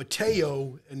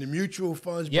Mateo and the mutual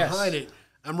funds Yes. behind it,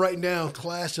 I'm writing down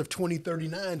class of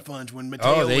 2039 funds when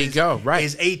Mateo there you go. Right.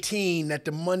 is 18, that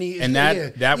the money is And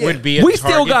there. that Yeah. would be a We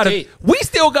still target gotta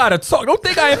date. talk. Don't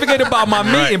think I ain't forget about my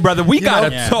meeting, brother. We gotta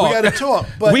know, talk. we gotta talk,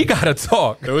 but we gotta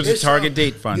talk. Those are It's, target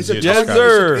date funds. It's a you're target, Yes,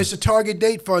 sir. It's a target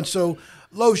date fund. So,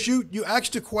 Los, you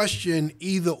asked the question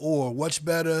either or. What's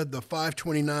better, the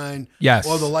 529 Yes.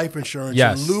 or the life insurance?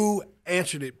 Yes. And Lou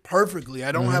answered it perfectly.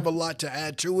 I don't have a lot to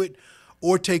add to it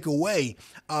or take away.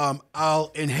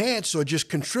 I'll enhance or just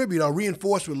contribute. I'll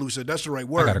reinforce what Lou said. That's the right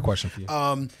word. I got a question for you.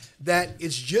 That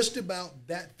it's just about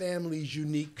that family's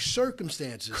unique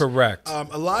circumstances. Correct.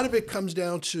 A lot of it comes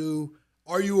down to,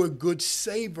 are you a good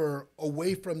saver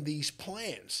away from these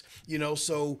plans?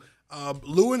 So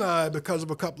Lou and I, because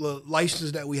of a couple of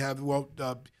licenses that we have, we won't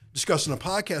discuss in a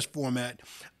podcast format,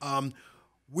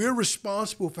 we're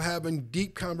responsible for having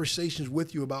deep conversations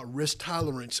with you about risk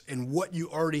tolerance and what you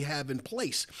already have in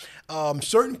place.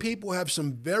 Certain people have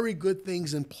some very good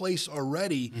things in place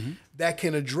already that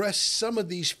can address some of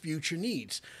these future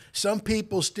needs. Some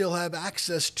people still have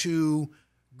access to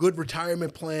good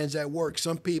retirement plans at work.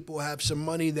 Some people have some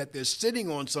money that they're sitting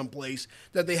on someplace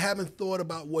that they haven't thought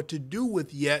about what to do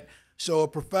with yet. So a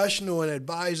professional, an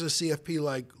advisor, CFP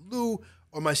like Lou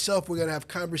or myself, we're going to have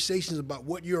conversations about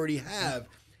what you already have,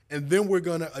 and then we're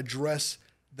going to address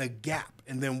the gap.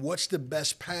 And then what's the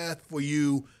best path for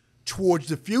you towards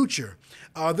the future?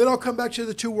 Then I'll come back to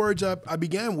the two words I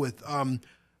began with,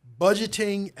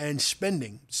 budgeting and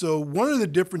spending. So one of the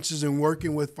differences in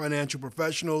working with financial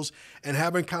professionals and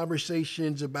having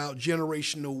conversations about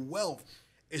generational wealth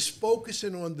is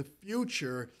focusing on the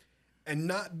future and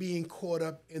not being caught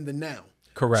up in the now.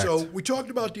 Correct. So we talked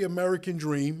about the American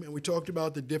dream and we talked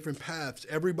about the different paths.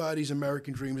 Everybody's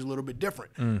American dream is a little bit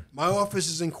different. My office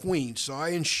is in Queens, so I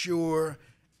insure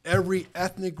every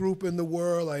ethnic group in the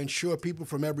world. I insure people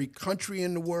from every country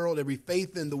in the world, every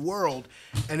faith in the world,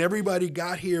 and everybody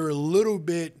got here a little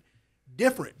bit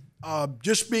different.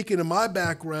 Just speaking of my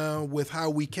background with how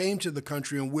we came to the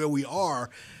country and where we are,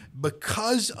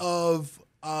 because of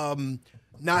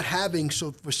not having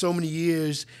for so many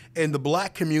years in the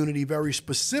black community very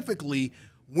specifically,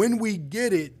 when we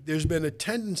get it, there's been a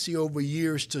tendency over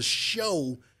years to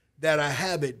show that I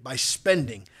have it by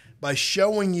spending, by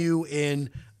showing you in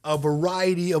a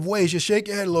variety of ways. Just shake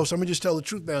your head, Los. I'm going to just tell the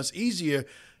truth now. It's easier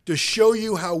to show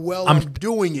you how well I'm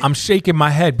doing it. I'm shaking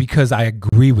my head because I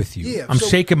agree with you. Yeah, I'm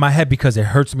shaking my head because it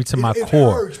hurts me to my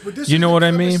core. Hurts, but this you is know what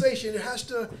I mean? It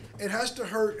has to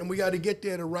hurt, and we got to get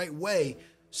there the right way.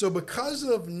 So because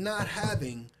of not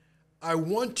having, I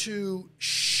want to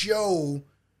show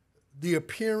the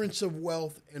appearance of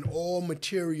wealth in all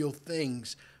material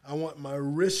things. I want my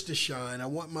wrist to shine. I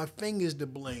want my fingers to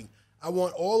bling. I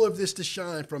want all of this to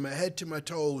shine from my head to my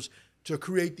toes to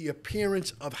create the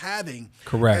appearance of having.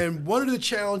 Correct. And one of the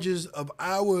challenges of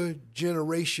our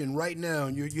generation right now,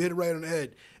 and you hit it right on the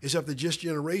head, is of the just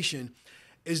generation,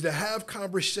 is to have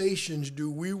conversations. Do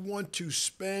we want to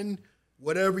spend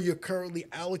whatever you're currently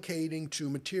allocating to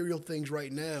material things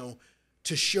right now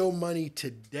to show money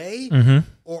today? Mm-hmm.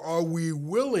 Or are we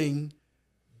willing,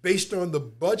 based on the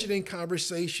budgeting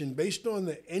conversation, based on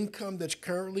the income that's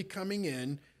currently coming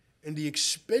in, and the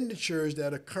expenditures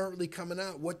that are currently coming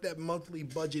out, what that monthly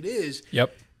budget is,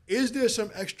 is there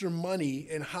some extra money,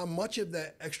 and how much of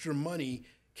that extra money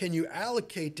can you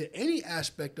allocate to any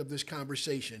aspect of this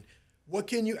conversation? What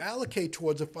can you allocate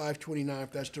towards a 529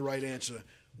 if that's the right answer?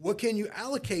 What can you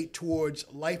allocate towards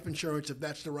life insurance if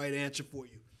that's the right answer for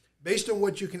you? Based on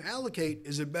what you can allocate,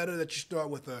 is it better that you start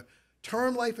with a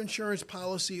term life insurance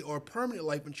policy or a permanent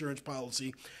life insurance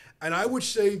policy? And I would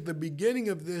say the beginning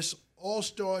of this all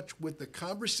starts with the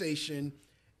conversation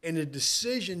and a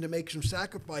decision to make some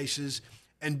sacrifices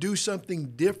and do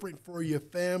something different for your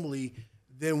family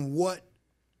than what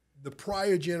the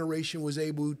prior generation was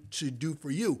able to do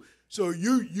for you. So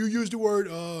you use the word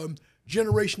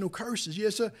generational curses.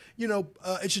 Yes, sir.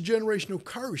 It's a generational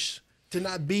curse to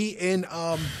not be in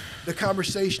the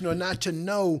conversation or not to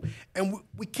know. And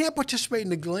we can't participate in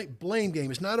the blame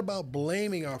game. It's not about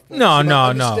blaming our folks. No.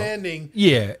 Understanding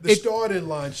the starting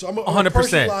line. So I'm 100%.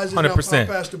 personalize it and 100%. I'll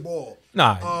pass the ball.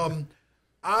 Nah.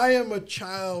 I am a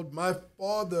child. My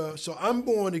father, so I'm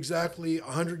born exactly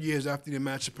 100 years after the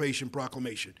Emancipation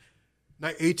Proclamation.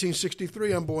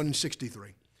 1863, I'm born in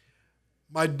 63.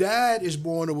 My dad is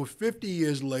born over 50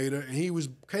 years later, and he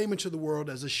came into the world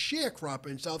as a sharecropper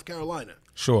in South Carolina.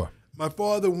 Sure. My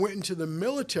father went into the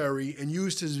military and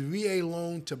used his VA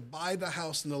loan to buy the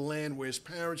house and the land where his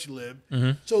parents lived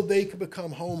so they could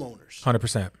become homeowners.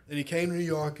 100%. And he came to New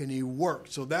York and he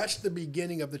worked. So that's the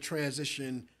beginning of the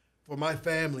transition for my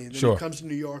family. And then he comes to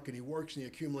New York and he works and he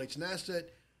accumulates an asset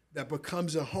that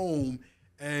becomes a home.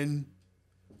 And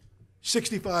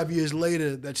 65 years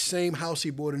later, that same house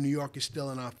he bought in New York is still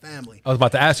in our family. I was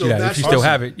about to ask you that, if you still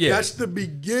have it. Yeah. That's the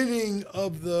beginning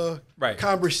of the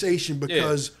conversation,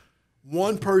 because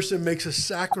one person makes a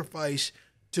sacrifice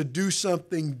to do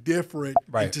something different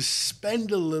and to spend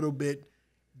a little bit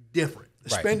different.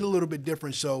 Spend a little bit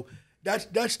different. So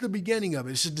that's the beginning of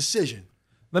it. It's a decision.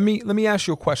 Let me ask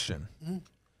you a question. Mm-hmm.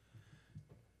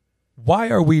 Why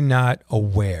are we not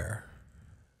aware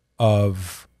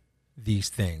of these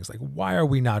things? Like, why are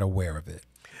we not aware of it?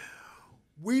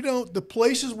 We don't. The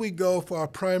places we go for our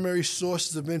primary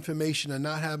sources of information are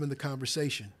not having the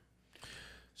conversation.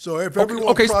 So if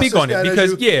everyone speak on it,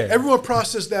 because everyone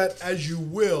process that as you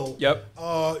will. Yep.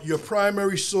 Your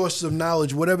primary sources of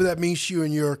knowledge, whatever that means to you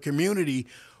in your community,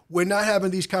 we're not having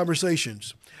these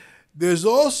conversations. There's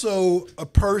also a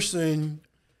person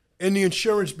in the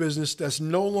insurance business that's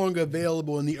no longer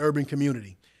available in the urban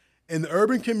community. In the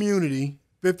urban community,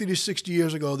 50 to 60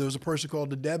 years ago, there was a person called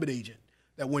the debit agent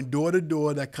that went door to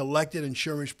door that collected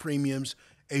insurance premiums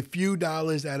a few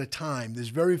dollars at a time. There's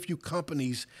very few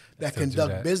companies that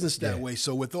conduct business that way.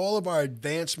 So with all of our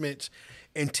advancements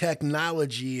in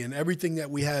technology and everything that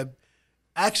we have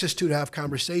access to have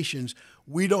conversations,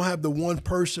 we don't have the one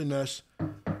person that's,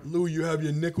 Lou, you have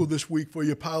your nickel this week for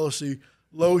your policy.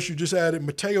 Lois, you just added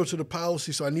Mateo to the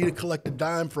policy, so I need to collect a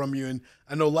dime from you. And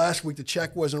I know last week the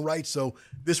check wasn't right, so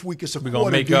this week it's a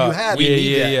quarter. Make Do up. you have we it?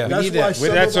 Need that. That's we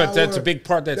need that. That's a big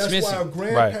part that's missing. That's why our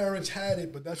grandparents had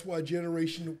it, but that's why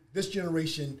this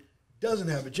generation doesn't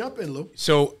have it. Jump in, Lou.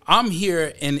 So I'm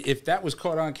here, and if that was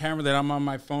caught on camera that I'm on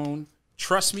my phone,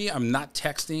 trust me, I'm not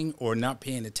texting or not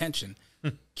paying attention.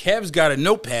 Kev's got a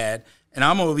notepad, and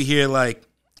I'm over here like,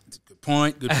 that's a good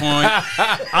point.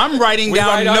 I'm writing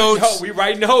down notes. We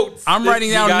write notes. I'm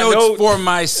writing down notes for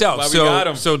myself.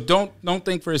 So don't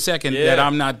think for a second that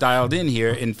I'm not dialed in here.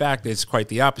 In fact, it's quite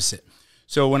the opposite.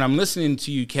 So when I'm listening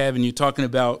to you, Kevin, you're talking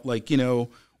about we're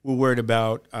worried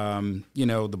about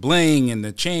the bling and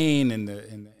the chain and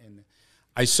the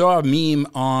I saw a meme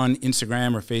on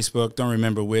Instagram or Facebook, don't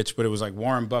remember which, but it was like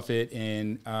Warren Buffett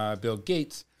and Bill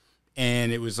Gates.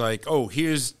 And it was like, oh,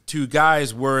 here's two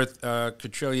guys worth $1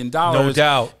 quadrillion. No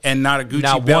doubt. And not a Gucci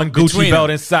not belt. One Gucci belt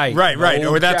in sight. Right. No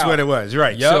Or that's doubt. what it was.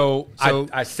 Right. Yep. So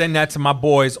I send that to my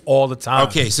boys all the time.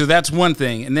 Okay, so that's one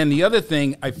thing. And then the other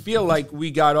thing, I feel like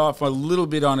we got off a little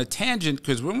bit on a tangent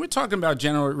because when we're talking about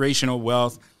generational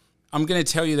wealth, I'm going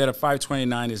to tell you that a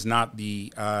 529 is not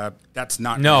that's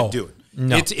not going to do it.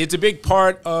 No. It's a big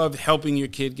part of helping your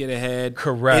kid get ahead.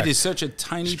 Correct. It is such a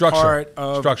tiny Structure. part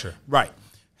of Structure. Right.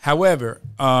 However,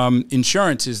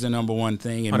 insurance is the number one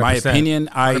thing. In 100%. my opinion,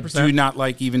 I 100%. do not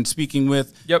like even speaking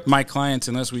with Yep. my clients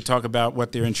unless we talk about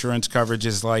what their insurance coverage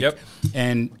is like. Yep.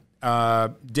 And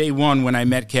day one, when I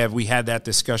met Kev, we had that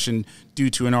discussion due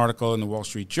to an article in the Wall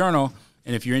Street Journal.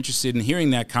 And if you're interested in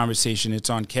hearing that conversation, it's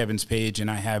on Kevin's page,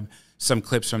 and I have some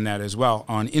clips from that as well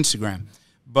on Instagram.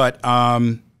 But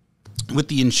with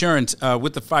the insurance,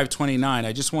 with the 529,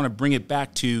 I just want to bring it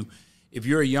back to if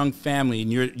you're a young family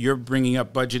and you're bringing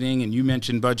up budgeting, and you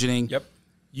mentioned budgeting. Yep.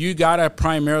 You got to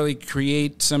primarily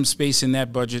create some space in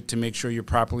that budget to make sure you're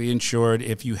properly insured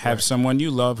if you have someone you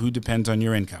love who depends on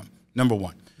your income. Number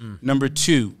one. Number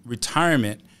two,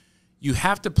 retirement. You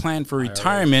have to plan for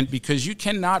retirement because you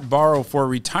cannot borrow for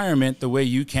retirement the way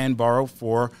you can borrow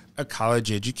for a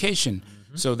college education.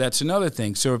 So that's another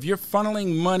thing. So if you're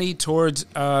funneling money towards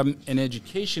an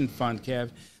education fund, Kev,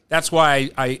 that's why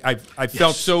I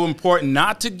felt so important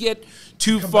not to get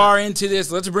too far into this.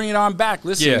 Let's bring it on back.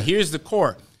 Listen, here's the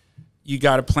core. You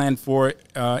got to plan for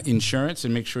insurance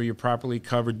and make sure you're properly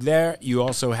covered there. You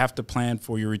also have to plan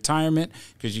for your retirement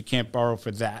because you can't borrow for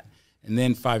that. And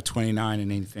then 529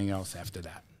 and anything else after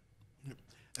that.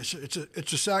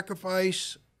 It's a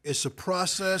sacrifice. It's a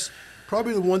process.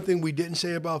 Probably the one thing we didn't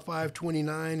say about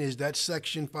 529 is that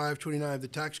section 529 of the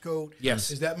tax code.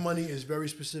 Yes. Is that money is very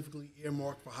specifically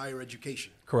earmarked for higher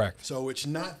education. Correct. So it's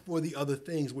not for the other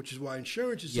things, which is why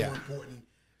insurance is so important.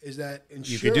 Is that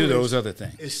insurance You could do those other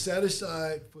things. Is set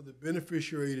aside for the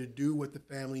beneficiary to do what the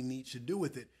family needs to do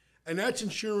with it. And that's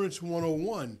insurance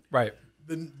 101. Right.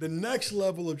 The next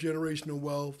level of generational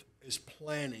wealth is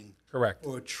planning. Correct.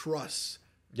 Or trusts,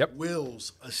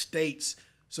 wills, estates,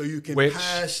 so you can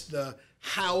pass the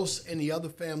house and the other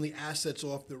family assets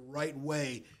off the right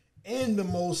way in the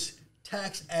most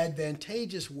tax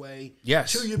advantageous way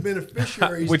to your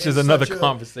beneficiaries. Which is another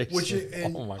conversation. Which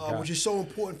is so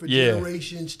important for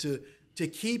generations to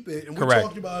keep it. And we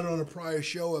talked about it on a prior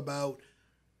show about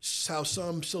how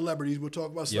some celebrities, we'll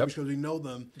talk about celebrities because we know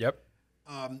them,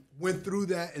 went through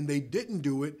that and they didn't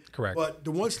do it. Correct. But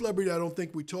the one celebrity I don't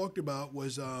think we talked about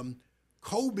was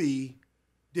Kobe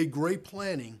did great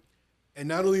planning, and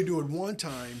not only do it one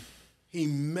time, he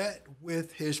met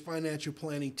with his financial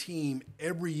planning team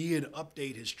every year to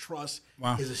update his trust,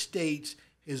 his estates,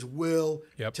 his will,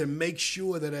 to make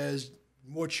sure that as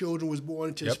more children was born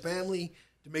into his family,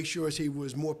 to make sure as he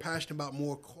was more passionate about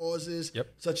more causes,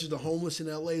 such as the homeless in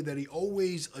LA, that he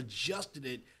always adjusted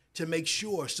it to make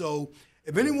sure. So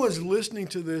if anyone's listening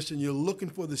to this and you're looking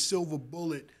for the silver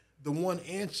bullet, the one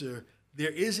answer,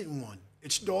 there isn't one.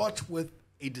 It starts with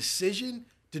a decision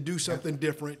to do something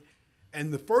different.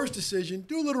 And the first decision,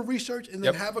 do a little research and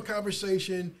then have a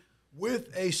conversation with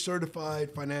a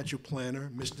certified financial planner,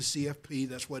 Mr. CFP,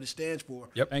 that's what it stands for.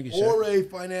 Thank you, or sir. a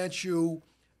financial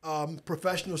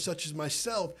professional such as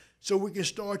myself, so we can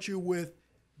start you with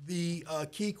the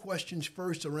key questions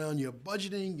first around your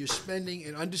budgeting, your spending,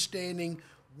 and understanding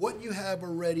what you have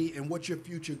already and what your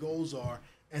future goals are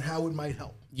and how it might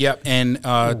help. And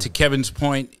to Kevin's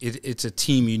point, it's a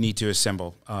team you need to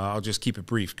assemble. I'll just keep it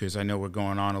brief because I know we're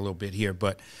going on a little bit here,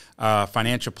 but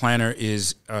financial planner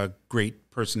is a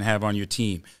great person to have on your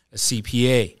team. A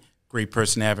CPA, great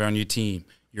person to have on your team.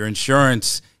 Your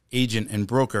insurance agent and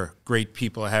broker, great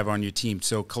people to have on your team.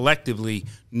 So collectively,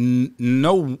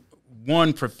 no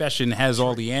one profession has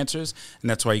all the answers, and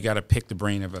that's why you got to pick the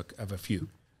brain of a few.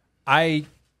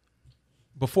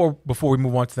 Before we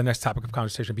move on to the next topic of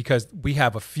conversation, because we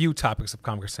have a few topics of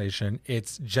conversation,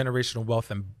 it's generational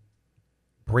wealth and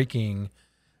breaking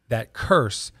that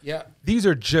curse. These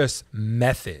are just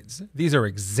methods. These are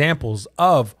examples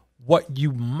of what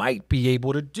you might be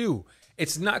able to do.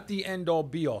 It's not the end all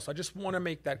be all. So I just want to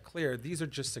make that clear. These are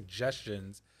just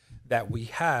suggestions that we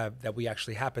have, that we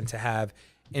actually happen to have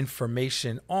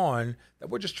information on that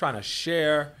we're just trying to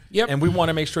share. Yep. And we want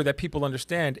to make sure that people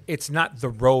understand it's not the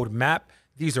road map.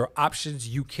 These are options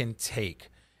you can take.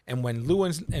 And when Lou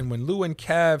and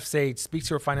Kev say speak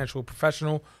to a financial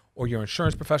professional or your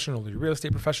insurance professional or your real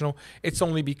estate professional, it's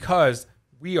only because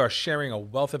we are sharing a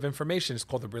wealth of information. It's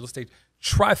called the real estate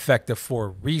trifecta for a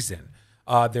reason.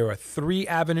 There are 3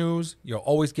 avenues. You'll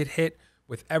always get hit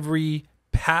with every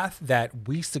path that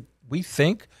we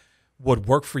think would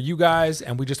work for you guys,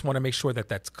 and we just want to make sure that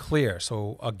that's clear.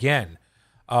 So again,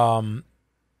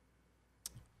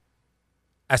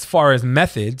 as far as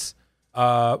methods,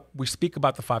 we speak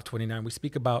about the 529. We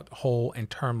speak about whole and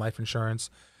term life insurance.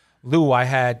 Lou, I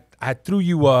had threw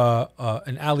you not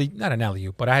an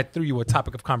alley-oop, but I had threw you a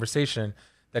topic of conversation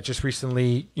that just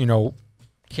recently,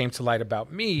 came to light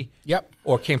about me. Yep.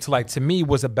 Or came to light to me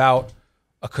was about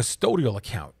a custodial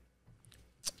account.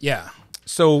 Yeah.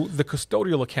 So the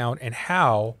custodial account and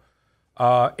how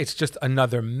it's just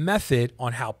another method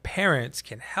on how parents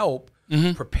can help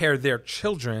prepare their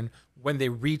children when they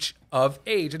reach of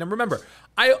age. And then remember,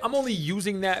 I'm only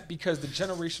using that because the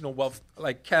generational wealth,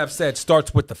 like Kev said,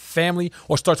 starts with the family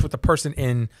or starts with the person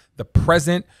in the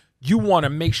present. You want to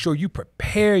make sure you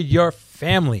prepare your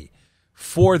family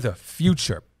for the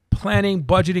future. Planning,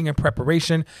 budgeting, and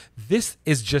preparation. This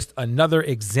is just another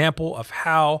example of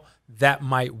how that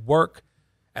might work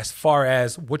as far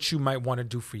as what you might want to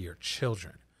do for your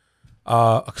children.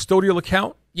 A custodial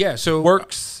account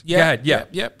works. Yep.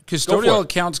 Custodial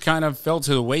accounts kind of fell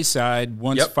to the wayside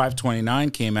once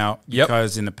 529 came out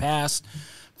because in the past,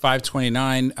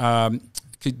 529,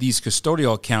 these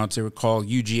custodial accounts, they were called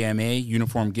UGMA,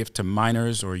 Uniform Gift to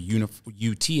Minors, or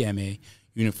UTMA,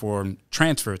 Uniform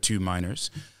Transfer to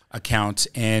Minors accounts.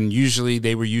 And usually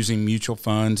they were using mutual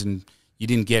funds, and you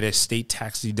didn't get a state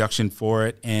tax deduction for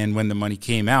it. And when the money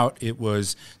came out, it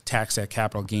was taxed at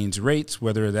capital gains rates,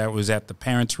 whether that was at the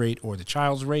parent's rate or the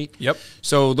child's rate. Yep.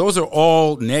 So those are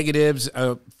all negatives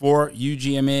for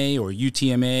UGMA or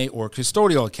UTMA or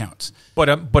custodial accounts. But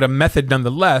a method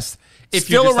nonetheless. It's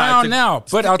still around now.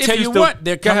 But I'll tell you what,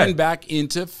 they're coming back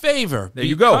into favor. There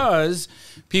you go. Because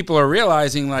people are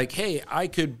realizing, like, hey, I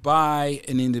could buy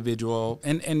an individual.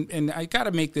 And I got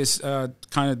to make this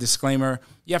kind of disclaimer.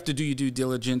 You have to do your due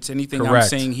diligence. Anything I'm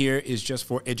saying here is just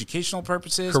for educational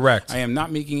purposes. Correct. I am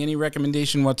not making any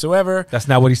recommendation whatsoever. That's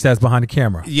not what he says behind the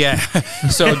camera. Yeah.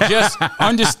 So just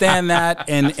understand that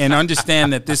and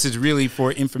understand that this is really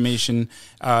for informational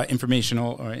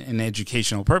and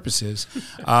educational purposes.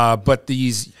 But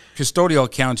these custodial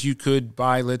accounts, you could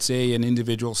buy, let's say, an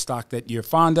individual stock that you're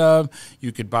fond of.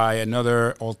 You could buy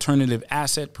another alternative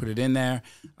asset, put it in there.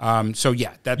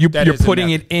 You're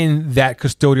putting it in that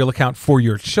custodial account for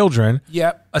your children.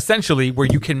 Yep. Essentially, where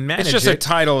you can manage it's just a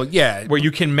title, where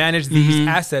you can manage these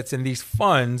assets and these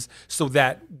funds so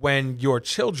that when your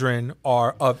children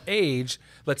are of age,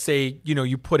 let's say,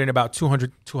 you put in about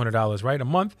 $200, right, a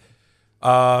month.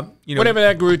 Whatever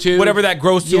that grew to. Whatever that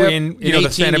grows to in the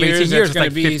span of 18 years, it's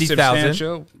like 50,000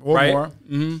 or right? more.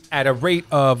 Mm-hmm. At a rate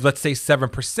of, let's say,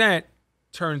 7%,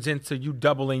 turns into you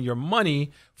doubling your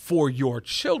money for your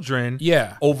children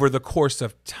over the course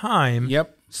of time.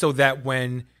 Yep. So that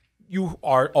when you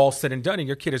are all said and done and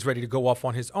your kid is ready to go off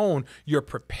on his own, you're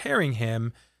preparing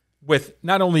him with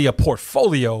not only a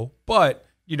portfolio, but,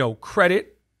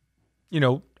 credit,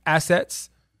 assets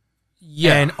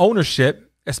and ownership,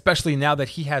 especially now that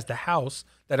he has the house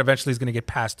that eventually is going to get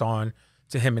passed on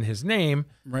to him in his name.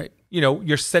 Right.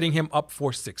 You're setting him up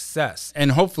for success.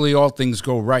 And hopefully all things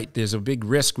go right. There's a big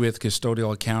risk with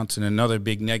custodial accounts, and another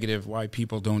big negative why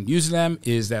people don't use them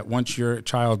is that once your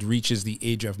child reaches the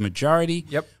age of majority,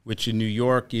 which in New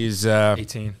York is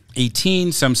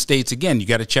 18. Some states, again, you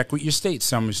got to check with your state.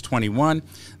 Some is 21.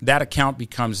 That account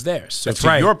becomes theirs. So That's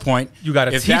to your point, you got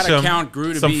to teach that them account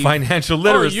grew to some be financial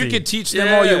literacy. You could teach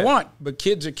them all you want, but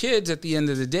kids are kids at the end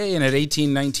of the day. And at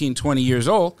 18, 19, 20 years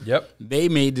old, they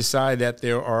may decide that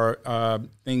there are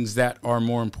things that are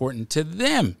more important to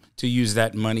them to use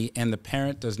that money, and the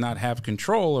parent does not have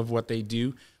control of what they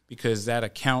do because that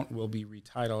account will be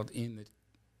retitled in the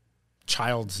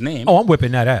child's name. Oh, I'm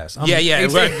whipping that ass.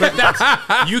 Right, but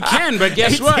that's you can. But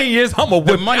guess 18 what? Years, I'm a whip.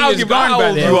 The money is gone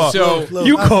by then. Look,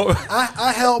 you go.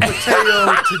 I held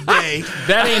Mateo today.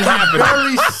 That ain't happening.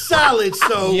 Very solid.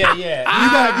 So You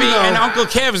gotta be. And Uncle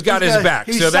Kev's got his back.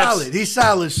 He's so solid. He's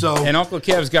solid. So and Uncle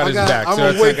Kev's got his back. I'm so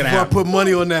gonna that's wait not before I happen. put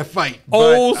money on that fight.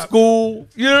 Old school.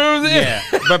 You know what I'm saying?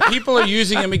 Yeah, but people are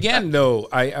using them again. Though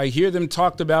I hear them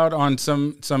talked about on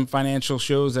some financial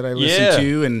shows that I listen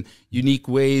to, and unique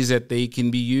ways that they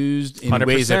can be used in 100%.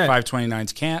 ways that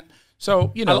 529s can't.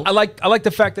 So I like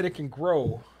the fact that it can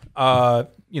grow.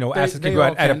 Assets can grow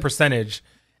at a percentage.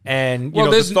 And you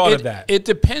know, the thought of that. It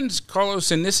depends,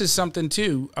 Carlos, and this is something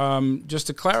too. Just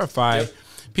to clarify,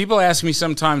 people ask me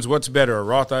sometimes, what's better, a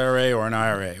Roth IRA or an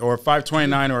IRA, or a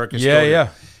 529 or a custodial? Yeah.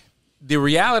 The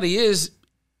reality is,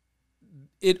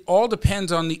 it all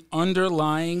depends on the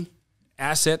underlying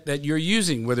asset that you're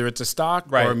using, whether it's a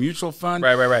stock or a mutual fund.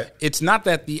 Right. It's not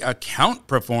that the account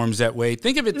performs that way.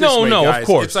 Think of it this way, No, guys. of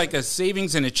course. It's like a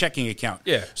savings and a checking account.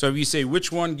 Yeah. So if you say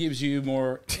which one gives you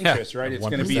more interest, right? It's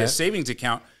going to be a savings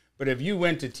account. But if you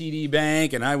went to TD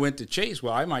Bank and I went to Chase,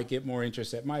 well, I might get more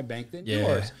interest at my bank than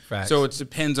yours. Facts. So it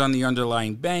depends on the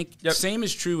underlying bank. Yep. Same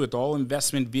is true with all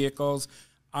investment vehicles,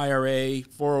 IRA,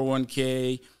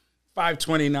 401k,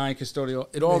 529 custodial.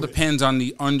 It all depends on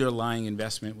the underlying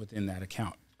investment within that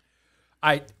account.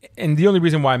 And the only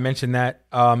reason why I mentioned that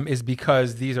is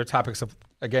because these are topics of,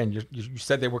 again, you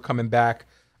said they were coming back.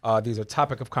 These are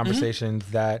topic of conversations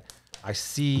that I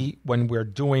see when we're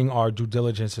doing our due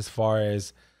diligence as far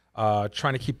as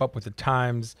trying to keep up with the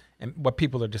times and what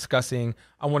people are discussing.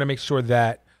 I want to make sure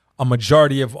that a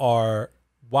majority of our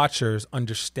watchers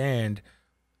understand,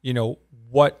 you know,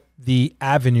 what the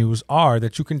avenues are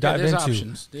that you can dive into.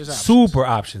 Options. There's options. Super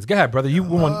options. Go ahead, brother. You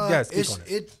want speak on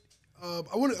it.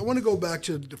 I want to go back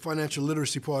to the financial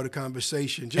literacy part of the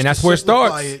conversation. Just and that's to where it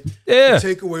simplify starts. And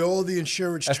take away all the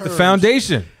insurance terms. That's the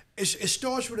foundation. It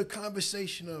starts with a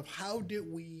conversation of how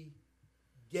did we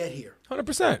get here?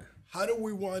 100%. How do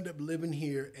we wind up living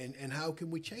here, and how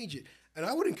can we change it? And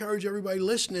I would encourage everybody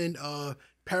listening,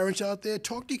 parents out there,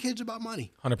 talk to your kids about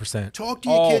money. 100%. Talk to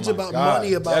your kids about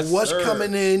money, about what's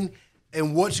coming in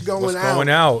and what's going out. Going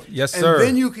out, yes, sir. And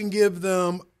then you can give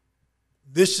them,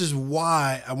 this is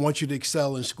why I want you to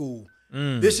excel in school.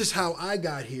 This is how I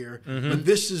got here, but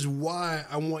this is why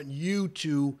I want you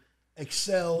to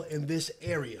excel in this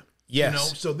area. Yes. You know?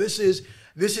 So this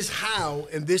is how,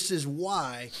 and this is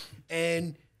why.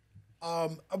 And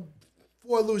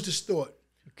before I lose this thought,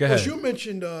 because you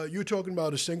mentioned you were talking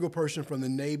about a single person from the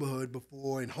neighborhood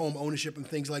before and home ownership and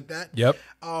things like that. Yep.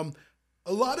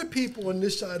 A lot of people on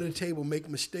this side of the table make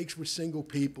mistakes with single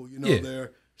people. You know,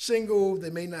 they're single, they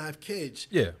may not have kids.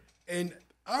 Yeah. And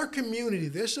our community,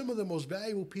 they're some of the most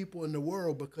valuable people in the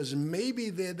world because maybe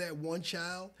they're that one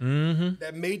child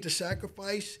that made the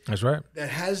sacrifice. That's right. That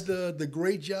has the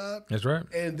great job. That's right.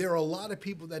 And there are a lot of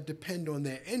people that depend on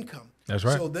their income. That's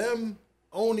right. So them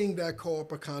owning that car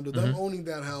or condo, them owning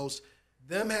that house,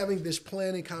 them having this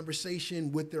planning conversation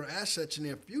with their assets in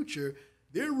their future,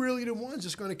 they're really the ones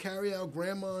that's going to carry out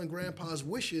grandma and grandpa's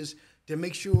wishes to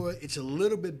make sure it's a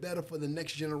little bit better for the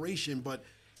next generation. But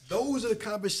those are the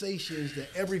conversations that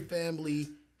every family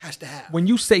has to have. When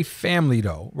you say family,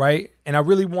 though, right? And I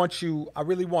really want to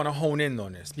hone in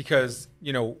on this because,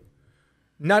 you know,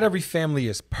 not every family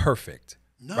is perfect.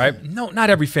 None. Right? No, not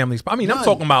every family's. I mean, I'm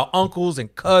talking about uncles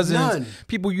and cousins,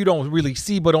 people you don't really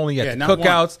see, but only at the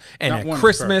cookouts and at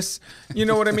Christmas. You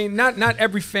know what I mean? Not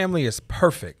every family is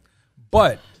perfect,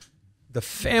 but the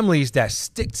families that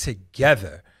stick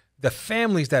together, the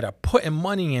families that are putting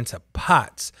money into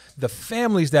pots, the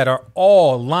families that are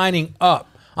all lining up.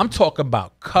 I'm talking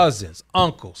about cousins,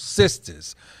 uncles,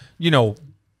 sisters, you know,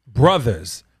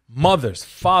 brothers, mothers,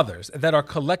 fathers that are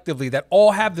collectively, that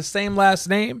all have the same last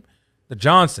name. The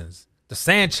Johnsons, the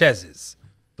Sanchezes,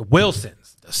 the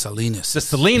Wilsons, the Salinas, the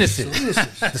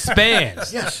the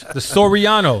Spans, the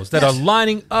Sorianos that are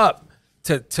lining up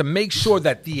to make sure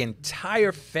that the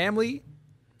entire family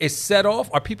is set off,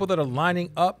 are people that are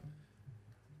lining up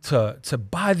to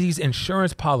buy these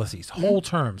insurance policies, whole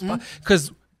terms.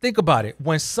 Because think about it,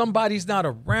 when somebody's not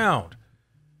around,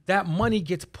 that money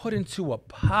gets put into a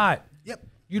pot.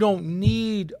 You don't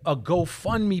need a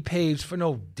GoFundMe page for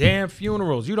no damn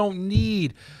funerals. You don't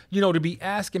need, to be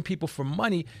asking people for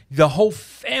money. The whole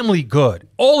family good.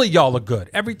 All of y'all are good.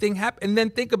 Everything happened. And then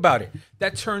think about it.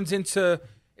 That turns into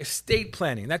estate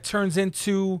planning. That turns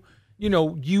into,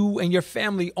 you and your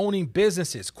family owning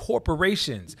businesses,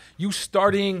 corporations. You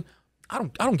starting, I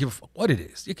don't give a fuck what it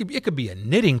is. It could be a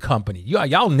knitting company.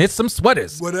 Y'all knit some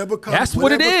sweaters. That's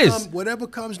what it is. Whatever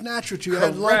comes natural to you. I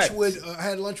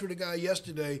had lunch with a guy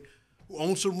yesterday who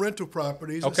owns some rental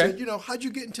properties. Okay. I said, how'd you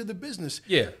get into the business?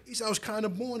 Yeah. He said, I was kind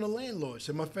of born a landlord.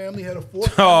 So my family had a 4-family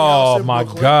house in my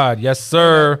Brooklyn. God. Yes,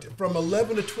 sir. From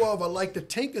 11 to 12, I liked to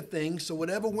tinker things. So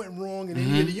whatever went wrong in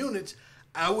any of the units,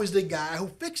 I was the guy who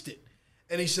fixed it.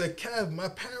 And he said, Kev, my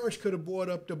parents could have bought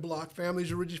up the block.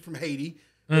 Family's originally from Haiti.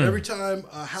 But every time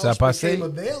a house became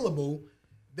available,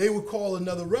 they would call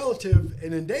another relative,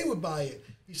 and then they would buy it.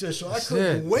 He said, so I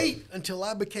couldn't wait until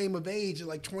I became of age at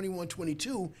like 21,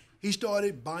 22. He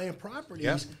started buying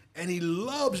properties, and he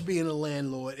loves being a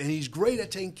landlord, and he's great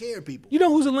at taking care of people. You know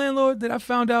who's a landlord that I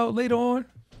found out later on?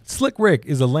 Slick Rick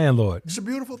is a landlord. It's a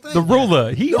beautiful thing. The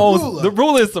ruler, he The owns ruler. the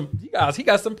ruler. Is he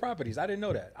got some properties. I didn't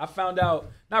know that. I found out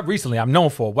not recently. I've known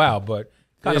for a while, but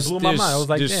kind of blew my mind. I was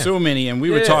like, there's damn. so many, and we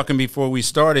were talking before we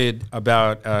started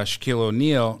about Shaquille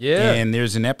O'Neal. Yeah. And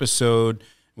there's an episode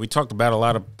we talked about a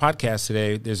lot of podcasts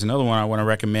today. There's another one I want to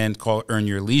recommend called Earn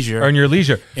Your Leisure. Earn Your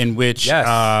Leisure. in which Shout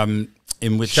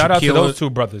out to those two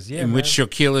brothers. Yeah, in which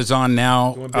Shaquille is on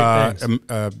now, Doing big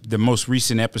things. the most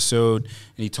recent episode, and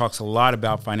he talks a lot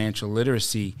about financial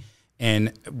literacy.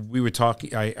 And we were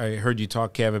talking. I heard you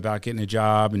talk, Kev, about getting a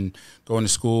job and going to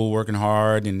school, working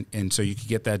hard, and so you could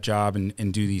get that job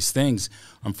and do these things.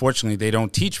 Unfortunately, they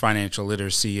don't teach financial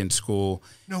literacy in school.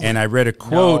 No. And I read a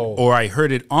quote, or I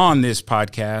heard it on this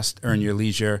podcast, Earn Your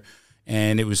Leisure,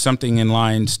 and it was something in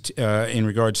lines in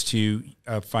regards to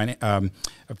a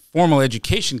formal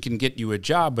education can get you a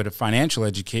job, but a financial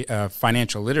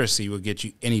literacy will get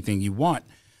you anything you want,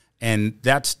 and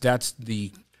that's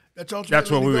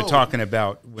what we were talking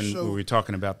about when we were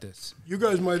talking about this. You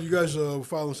guys were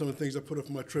following some of the things I put up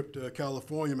for my trip to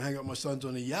California. I'm hanging out with my sons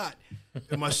on the yacht,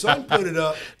 and my son put it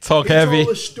up. Talk he heavy.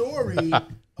 told a story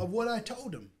of what I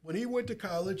told him when he went to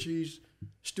college. He's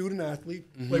student athlete,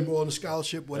 play ball on a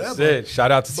scholarship, whatever. That's it.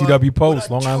 Shout out to CW Post,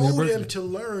 Long Island What I University. told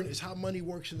him to learn is how money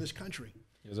works in this country.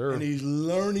 Yes, sir. And he's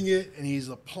learning it and he's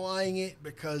applying it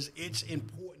because it's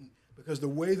important. Because the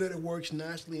way that it works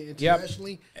nationally and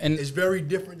internationally is very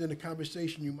different than the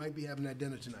conversation you might be having at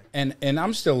dinner tonight. And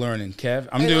I'm still learning, Kev.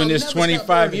 I'm doing this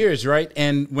 25 years, right?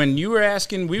 And when you were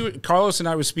asking, Carlos and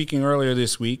I were speaking earlier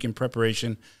this week in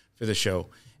preparation for the show,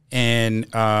 and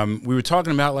we were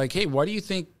talking about like, hey, why do you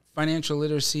think financial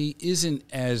literacy isn't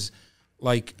as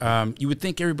like you would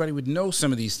think everybody would know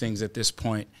some of these things at this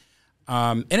point?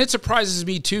 And it surprises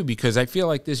me too, because I feel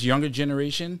like this younger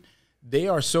generation, they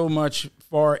are so much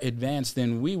far advanced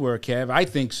than we were, Kev. I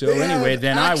think so anyway,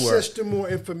 than I were. Access to more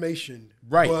information.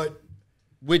 Right. But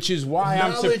which is why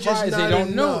I'm surprised they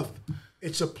don't know.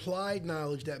 It's applied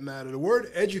knowledge that matters. The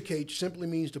word educate simply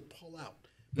means to pull out.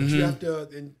 But you have to,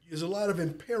 and there's a lot of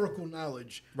empirical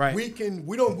knowledge. Right. We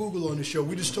don't Google on the show.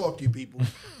 We just talk to you people.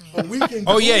 But we can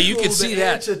you can see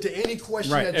that. answer to any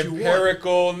question Right. that you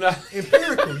Empirical. want.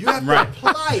 Empirical. You have to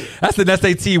apply it. That's an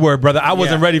SAT word, brother. I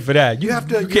wasn't ready for that. You have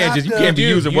to- You can't you be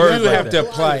using words You like have that. to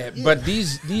apply it. But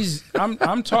these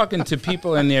I'm talking to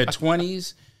people in their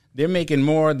 20s. They're making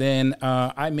more than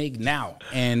I make now,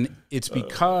 and it's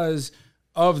because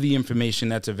of the information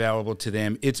that's available to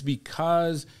them. It's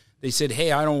because they said,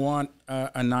 hey, I don't want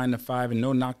a 9-to-5 and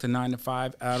no knock to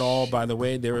 9-to-5 at all. By the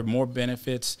way, there are more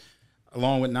benefits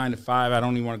along with 9-to-5. I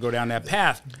don't even want to go down that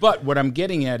path. But what I'm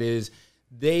getting at is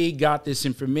they got this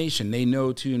information. They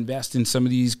know to invest in some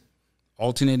of these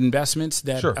alternate investments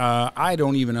that I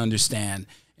don't even understand.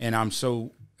 And I'm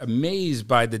so amazed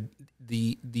by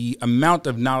the amount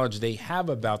of knowledge they have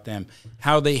about them,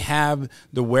 how they have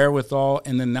the wherewithal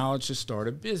and the knowledge to start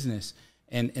a business.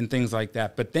 And things like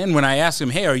that. But then when I ask them,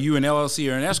 hey, are you an LLC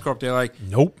or an S Corp? They're like,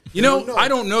 nope. I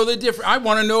don't know the difference. I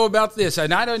want to know about this.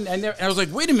 And I was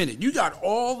like, wait a minute. You got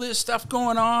all this stuff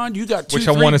going on. You got 2-3 Which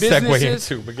I want to segue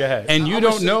businesses, into, but go ahead. and you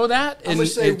don't know that? And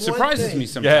it surprises thing. me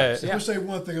sometimes. I'm going to say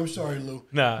one thing. I'm sorry, Lou.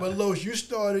 Nah. But, Lois, you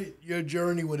started your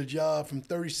journey with a job from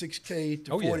 $36K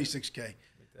to $46K.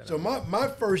 So my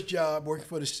first job working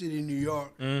for the city of New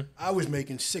York, I was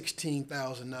making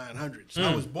 $16,900. So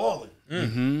I was balling.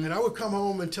 And I would come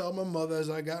home and tell my mother as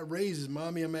I got raises,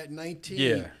 Mommy, I'm at 19.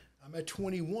 Yeah. I'm at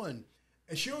 21.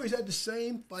 And she always had the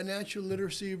same financial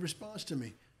literacy response to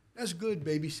me. That's good,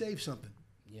 baby. Save something.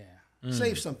 Yeah.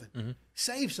 Save something.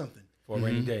 Save something. For a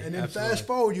rainy day. And then Absolutely. fast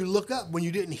forward, you look up when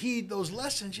you didn't heed those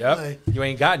lessons. You're like, You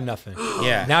ain't got nothing.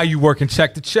 Yeah. Now you working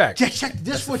check to check. check.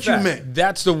 This what you fact. meant.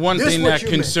 That's the one This thing what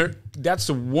that you That's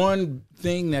the one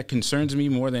thing that concerns me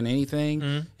more than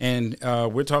anything. And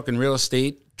we're talking real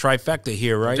estate trifecta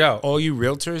here, right? doubt. All you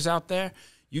realtors out there,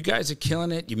 you guys are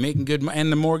killing it. You're making good money,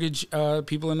 and the mortgage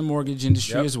people in the mortgage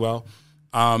industry as well.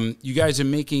 You guys are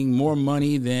making more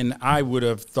money than I would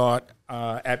have thought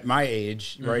at my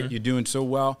age, right? You're doing so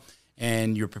well.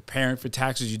 And you're preparing for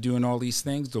taxes, you're doing all these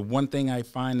things. The one thing I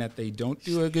find that they don't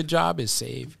do a good job is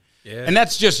save. Yeah. And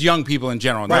that's just young people in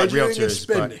general, not Budgeting and realtors.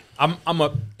 But spending. I'm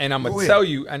gonna tell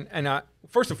you, and I,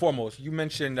 first and foremost, you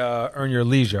mentioned Earn Your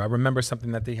Leisure. I remember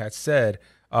something that they had said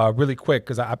really quick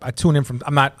because I tune in from.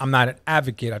 I'm not an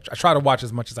advocate. I try to watch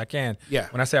as much as I can. Yeah.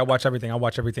 When I say I watch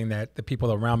everything that the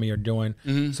people around me are doing,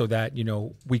 so that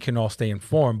we can all stay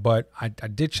informed. But I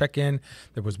did check in.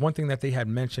 There was one thing that they had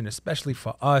mentioned, especially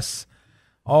for us.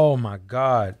 Oh my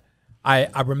God,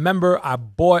 I remember I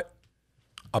bought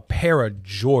a pair of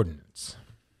Jordans.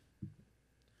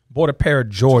 Talk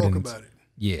about it.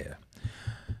 Yeah.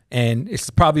 and it's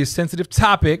probably a sensitive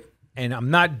topic, and I'm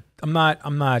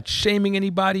not shaming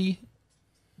anybody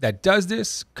that does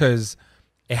this, because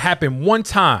it happened one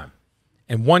time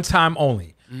and one time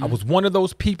only. I was one of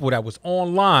those people that was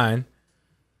online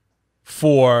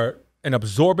for an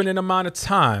absorbent amount of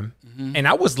time, and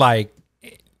I was like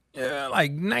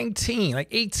 19, like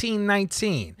 18,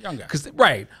 19. Younger. Because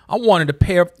I wanted a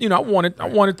pair of, I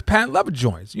wanted the patent leather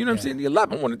joints. You know what I'm saying? The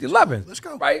 11. I wanted the 11. Let's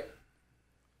go. Right?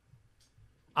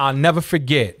 I'll never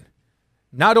forget.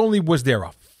 Not only was there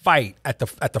a fight at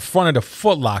the front of the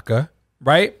Foot Locker,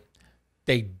 right?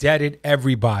 They deaded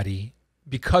everybody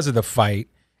because of the fight,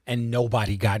 and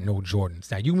nobody got no Jordans.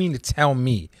 Now, you mean to tell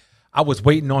me I was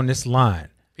waiting on this line?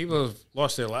 People have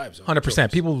lost their lives.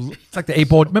 100%. People, it's like the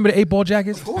 8-ball. Remember the 8-ball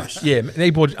jackets? Of course. Yeah,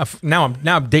 the 8-ball. Now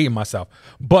I'm dating myself,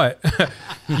 but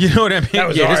you know what I mean. That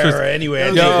was yeah, our era anyway.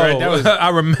 Yo, That was, I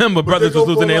remember brothers they was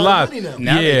go losing for a their lot of lives. money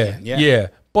now. Now they can, Yeah.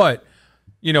 But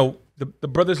the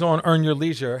brothers on Earn Your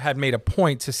Leisure had made a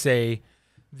point to say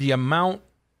the amount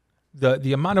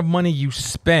of money you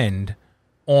spend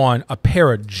on a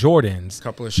pair of Jordans, a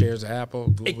couple of shares of Apple,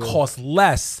 Google. it costs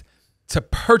less to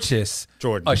purchase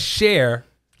Jordan. a share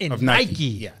in Of Nike.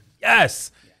 Yeah.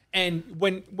 Yes. And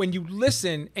when you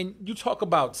listen and you talk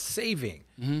about saving,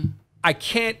 I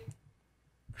can't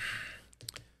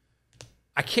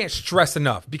stress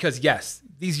enough, because yes,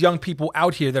 these young people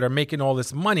out here that are making all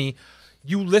this money,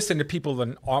 you listen to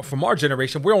people from our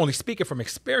generation, we're only speaking from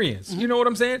experience. You know what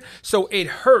I'm saying? So it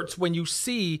hurts when you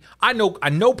see, I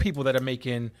know people that are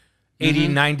making 80,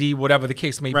 90, whatever the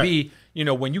case may be.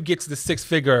 When you get to the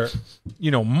 6-figure,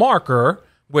 marker,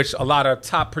 which a lot of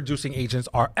top producing agents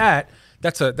are at,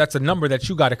 that's a number that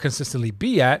you got to consistently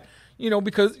be at,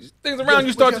 because things around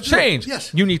you start to change.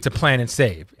 Yes. You need to plan and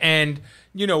save. And,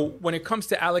 when it comes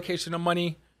to allocation of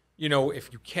money, if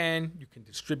you can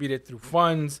distribute it through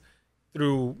funds,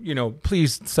 through,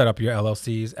 please set up your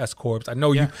LLCs, S Corps. I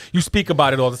know you speak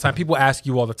about it all the time. People ask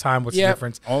you all the time what's the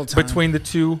difference all the time. between the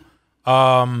two.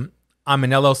 I'm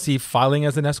an LLC filing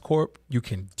as an S Corp. You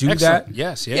can do Excellent. that.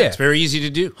 Yes, yeah. It's very easy to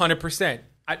do. 100%.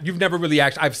 You've never really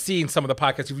I've seen some of the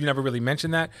podcasts, you've never really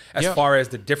mentioned that as far as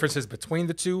the differences between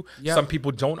the two. Some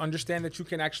people don't understand that you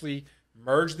can actually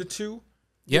merge the two.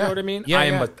 You know what I mean?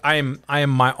 I am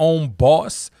my own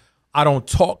boss. I don't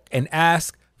talk and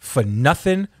ask for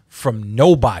nothing from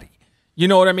nobody. You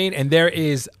know what I mean? And there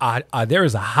is a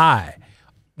high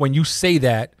when you say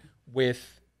that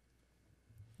with,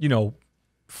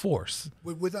 force.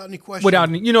 Without any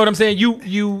question. You know what I'm saying?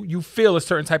 You feel a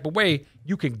certain type of way.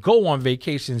 You can go on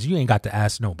vacations. You ain't got to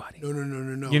ask nobody.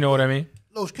 No. You know what I mean?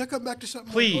 Los, can I come back to something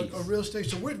Please. on real estate?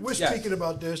 So we're speaking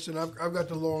about this, and I've got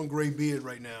the long gray beard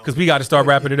right now. Because we got to start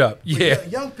wrapping it up. Yeah.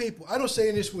 Young people, I don't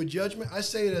say this with judgment. I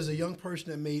say it as a young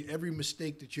person that made every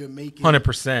mistake that you're making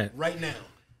 100%. right now.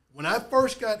 When I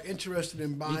first got interested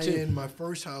in buying my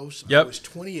first house, I Yep. was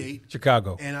 28.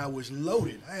 Chicago. And I was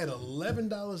loaded. I had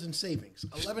 $11 in savings.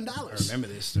 $11. I remember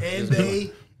this.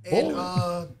 And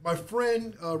my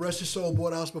friend, rest his soul,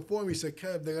 bought a house before me. He said,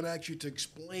 Kev, they're going to ask you to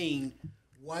explain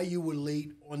why you were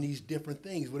late on these different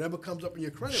things, whatever comes up in your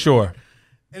credit. Sure.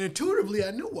 And intuitively, I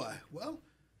knew why. Well,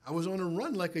 I was on a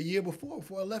run like a year before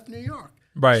I left New York.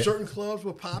 Right. Certain clubs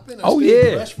were popping. Oh, stayed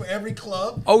yeah. dressed for every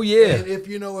club. Oh, yeah. And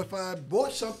if I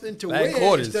bought something to That wear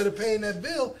quarters. instead of paying that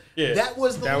bill, Yeah. that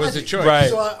was the That logic. was the choice. Right.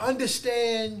 So I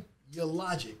understand your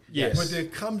logic. Yes. But there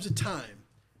comes a time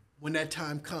when that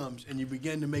time comes and you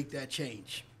begin to make that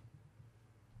change.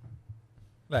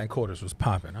 Latin quarters was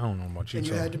popping. I don't know about you. And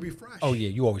you Tony. had to be fresh. Oh, yeah.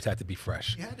 You always had to be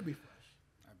fresh. You had to be fresh.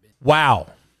 Wow.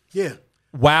 Yeah.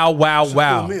 Wow. a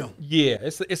full meal. Yeah.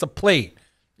 It's a plate.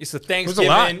 It's a Thanksgiving.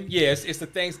 lot. Yeah. It's the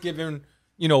Thanksgiving,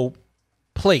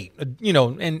 plate,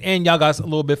 and y'all got a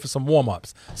little bit for some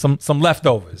warm-ups, some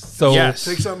leftovers. So Yes.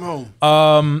 Take something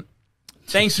home.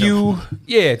 thank you.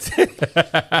 Yeah.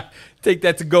 Take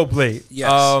that to go plate.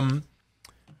 Yes.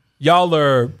 Y'all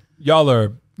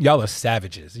are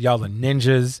savages. Y'all are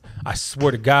ninjas. I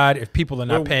swear to God, if people are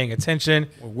not paying attention,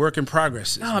 We're work in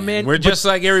progress. Nah, man, We're but just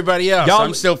like everybody else. y'all-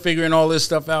 I'm still figuring all this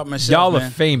stuff out myself. y'all man. are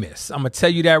famous. I'm gonna tell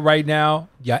you that right now.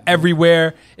 Y'all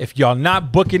everywhere. If y'all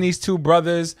not booking these two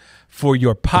brothers for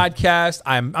your podcast,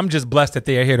 I'm just blessed that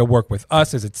they are here to work with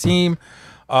us as a team.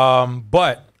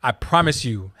 But I promise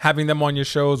you, having them on your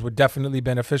shows would definitely be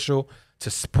beneficial to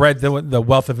spread the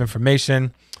wealth of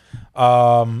information.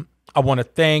 I want to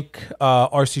thank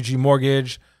RCG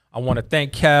Mortgage. I want to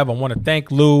thank Kev. I want to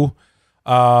thank Lou.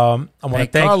 I want to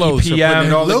Thank thank Carlos for putting EPM.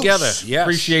 it all Los. together. Yes.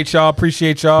 Appreciate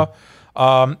y'all.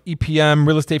 EPM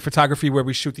Real Estate Photography, where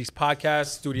we shoot these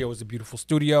podcasts. Studio is a beautiful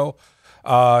studio.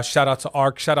 Shout out to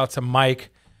Ark. Shout out to Mike.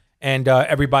 and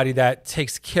everybody that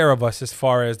takes care of us as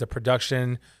far as the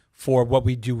production for what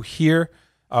we do here.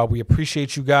 We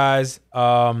appreciate you guys.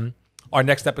 Our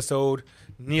next episode,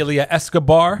 Nelia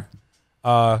Escobar,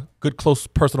 good close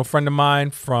personal friend of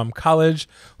mine from college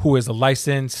who is a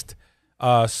licensed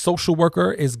social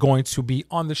worker, is going to be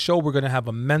on the show. We're going to have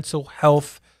a mental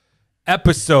health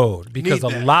episode because a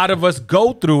lot of us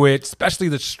go through it, especially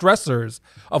the stressors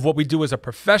of what we do as a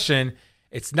profession.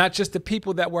 It's not just the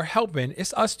people that we're helping,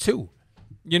 it's us too.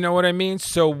 You know what I mean?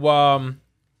 So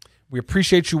we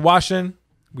appreciate you watching.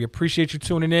 We appreciate you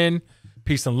tuning in.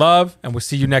 Peace and love, and we'll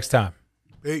see you next time.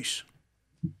 Peace.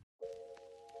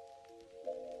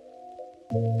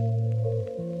 Thank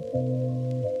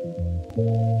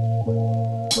you.